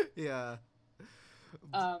 Yeah.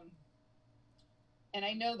 And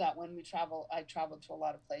I know that when we travel, I travel to a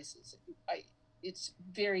lot of places. It's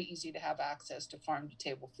very easy to have access to farm to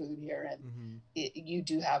table food here, and you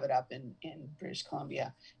do have it up in British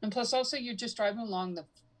Columbia. And plus, also you're just driving along the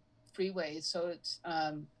freeway, so it's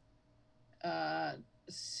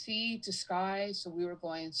sea to sky. So we were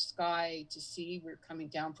going sky to sea. We were coming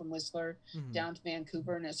down from Whistler down to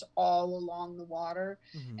Vancouver, and it's all along the water.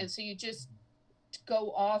 And so you just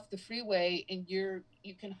go off the freeway, and you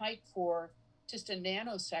can hike for just a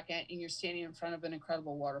nanosecond, and you're standing in front of an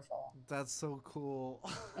incredible waterfall. That's so cool.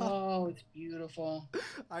 Oh, it's beautiful.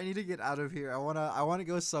 I need to get out of here. I wanna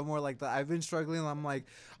go somewhere like that. I've been struggling. I'm like,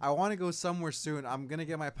 I want to go somewhere soon. I'm gonna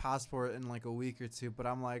get my passport in like a week or two, but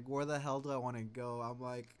I'm like, where the hell do I want to go? I'm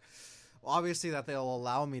like, obviously that they'll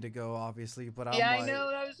allow me to go, obviously, but I'm I know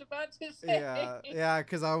what I was about to say. Yeah,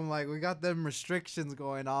 because I'm like, we got them restrictions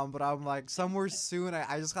going on, but I'm like, somewhere soon.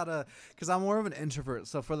 I just gotta, because I'm more of an introvert,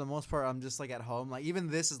 so for the most part I'm just like at home. Like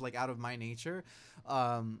even this is like out of my nature,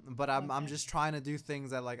 but I'm just trying to do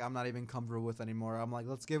things that like I'm not even comfortable with anymore. I'm like,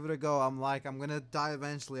 let's give it a go. I'm like, I'm gonna die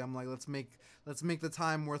eventually. I'm like, let's make the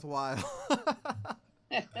time worthwhile.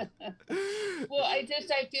 Well, I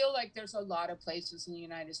feel like there's a lot of places in the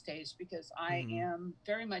United States, because I am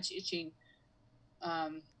very much itching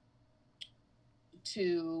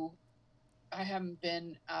to, I haven't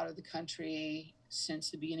been out of the country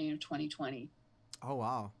since the beginning of 2020. Oh,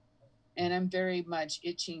 wow. And I'm very much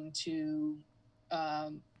itching to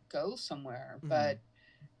go somewhere. But,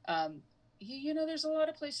 you know, there's a lot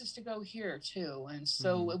of places to go here too. And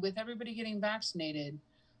so with everybody getting vaccinated,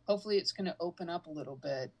 hopefully it's going to open up a little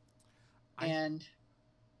bit. And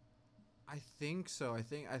I think so. I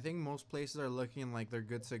think most places are looking like they're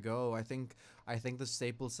good to go. I think the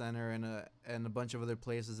Staples Center and a bunch of other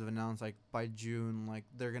places have announced like by June like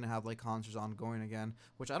they're gonna have like concerts ongoing again.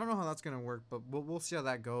 Which I don't know how that's gonna work, but we'll see how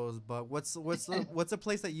that goes. But what's a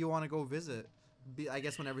place that you want to go visit? I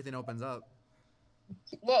guess when everything opens up.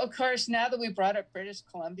 Well, of course, now that we brought up British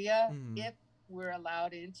Columbia, if we're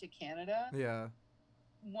allowed into Canada,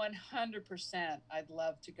 100%, I'd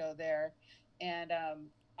love to go there. And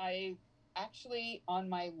I actually, on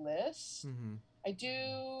my list, I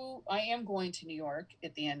am going to New York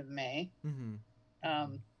at the end of May.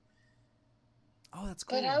 Oh, that's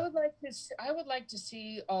cool. But I would like to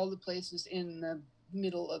see all the places in the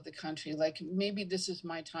middle of the country. Like maybe this is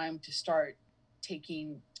my time to start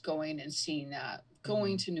going and seeing that.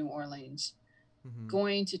 Going to New Orleans,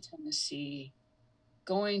 going to Tennessee,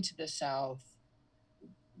 going to the South,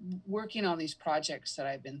 working on these projects that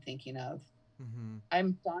I've been thinking of.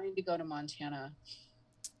 I'm dying to go to Montana.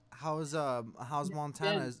 How's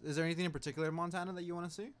Montana? Is there anything in particular in Montana that you want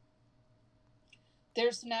to see?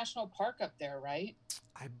 There's the national park up there, right?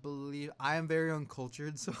 I believe. I am very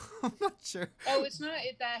uncultured, so I'm not sure. Oh, it's not.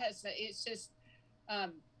 It's just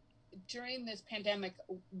during this pandemic,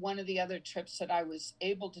 one of the other trips that I was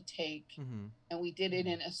able to take, and we did it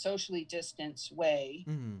in a socially distanced way,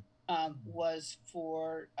 was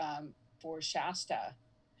for Shasta.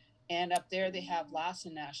 And up there they have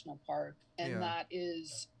Lassen National Park, and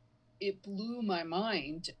it blew my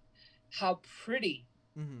mind how pretty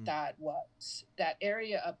that was. That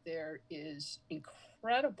area up there is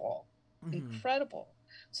incredible.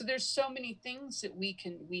 So there's so many things that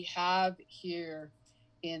we have here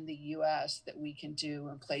in the US that we can do,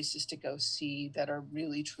 and places to go see that are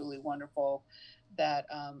really truly wonderful, that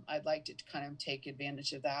I'd like to kind of take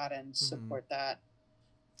advantage of that and support that.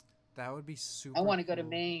 That would be super I want to go to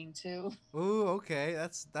Maine too. Oh, okay.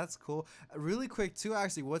 That's cool. Really quick too,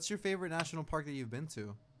 actually, what's your favorite national park that you've been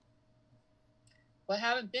to? Well, I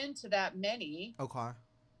haven't been to that many. Okay.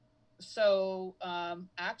 So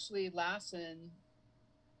actually Lassen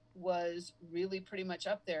was really pretty much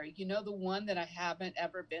up there. You know, the one that I haven't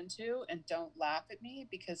ever been to, and don't laugh at me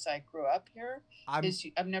because I grew up here, I've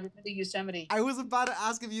never been to Yosemite. I was about to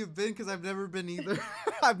ask if you've been, because I've never been either.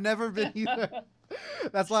 I've never been either.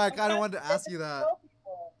 That's why I kind of wanted to ask you that.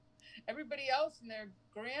 Everybody else and their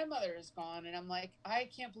grandmother is gone, and I'm like, I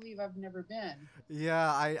can't believe I've never been.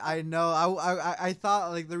 Yeah, I know. I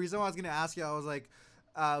thought, like, the reason why I was gonna ask you, I was like,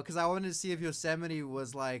 because I wanted to see if Yosemite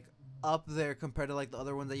was like up there compared to like the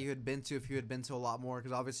other ones that you had been to, if you had been to a lot more,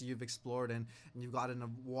 because obviously you've explored and you've gotten a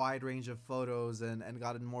wide range of photos and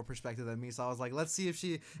gotten more perspective than me. So I was like, let's see if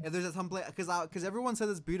there's some place, because everyone says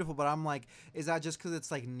it's beautiful, but I'm like, is that just because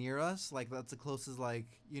it's like near us, like that's the closest, like,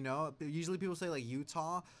 you know, usually people say like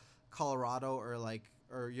Utah, Colorado,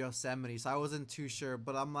 or Yosemite, so I wasn't too sure.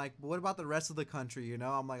 But I'm like, what about the rest of the country, you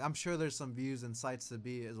know? I'm like, I'm sure there's some views and sights to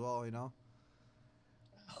be as well, you know?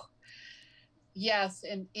 Yes,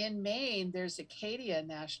 and in Maine, there's Acadia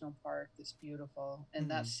National Park that's beautiful, and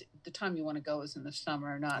that's the time you want to go is in the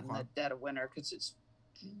summer, not in the dead of winter, because it's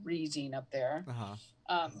freezing up there.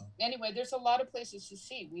 Anyway, there's a lot of places to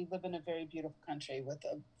see. We live in a very beautiful country with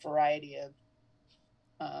a variety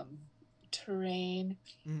of terrain.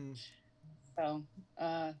 So,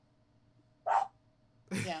 yeah,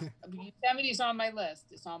 Yosemite's on my list.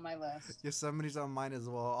 It's on my list. Yosemite's on mine as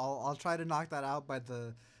well. I'll try to knock that out by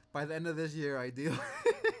the end of this year, ideally.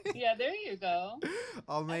 Yeah, there you go.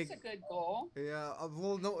 That's a good goal. Yeah,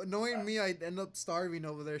 well, knowing me, I'd end up starving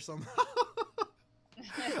over there somehow.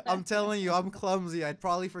 I'm telling you, I'm clumsy. I'd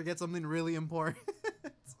probably forget something really important.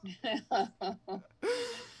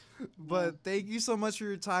 But thank you so much for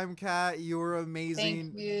your time, Kat. You were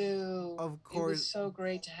amazing. Thank you. Of course. It was so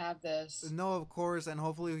great to have this. No, of course. And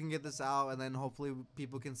hopefully we can get this out, and then hopefully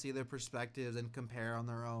people can see their perspectives and compare on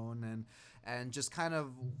their own, and just kind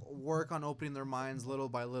of work on opening their minds little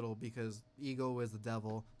by little, because ego is the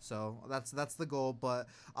devil. So that's the goal. But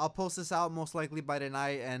I'll post this out most likely by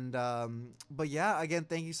tonight. And but yeah, again,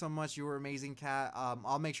 thank you so much. You were amazing, Kat.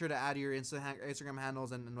 I'll make sure to add your Instagram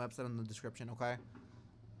handles and website in the description. Okay.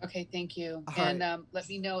 Okay, thank you. All and right. Let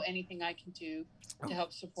me know anything I can do to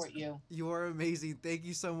help support you. You are amazing. Thank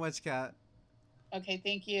you so much, Kat. Okay,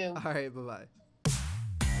 thank you. All right, bye-bye.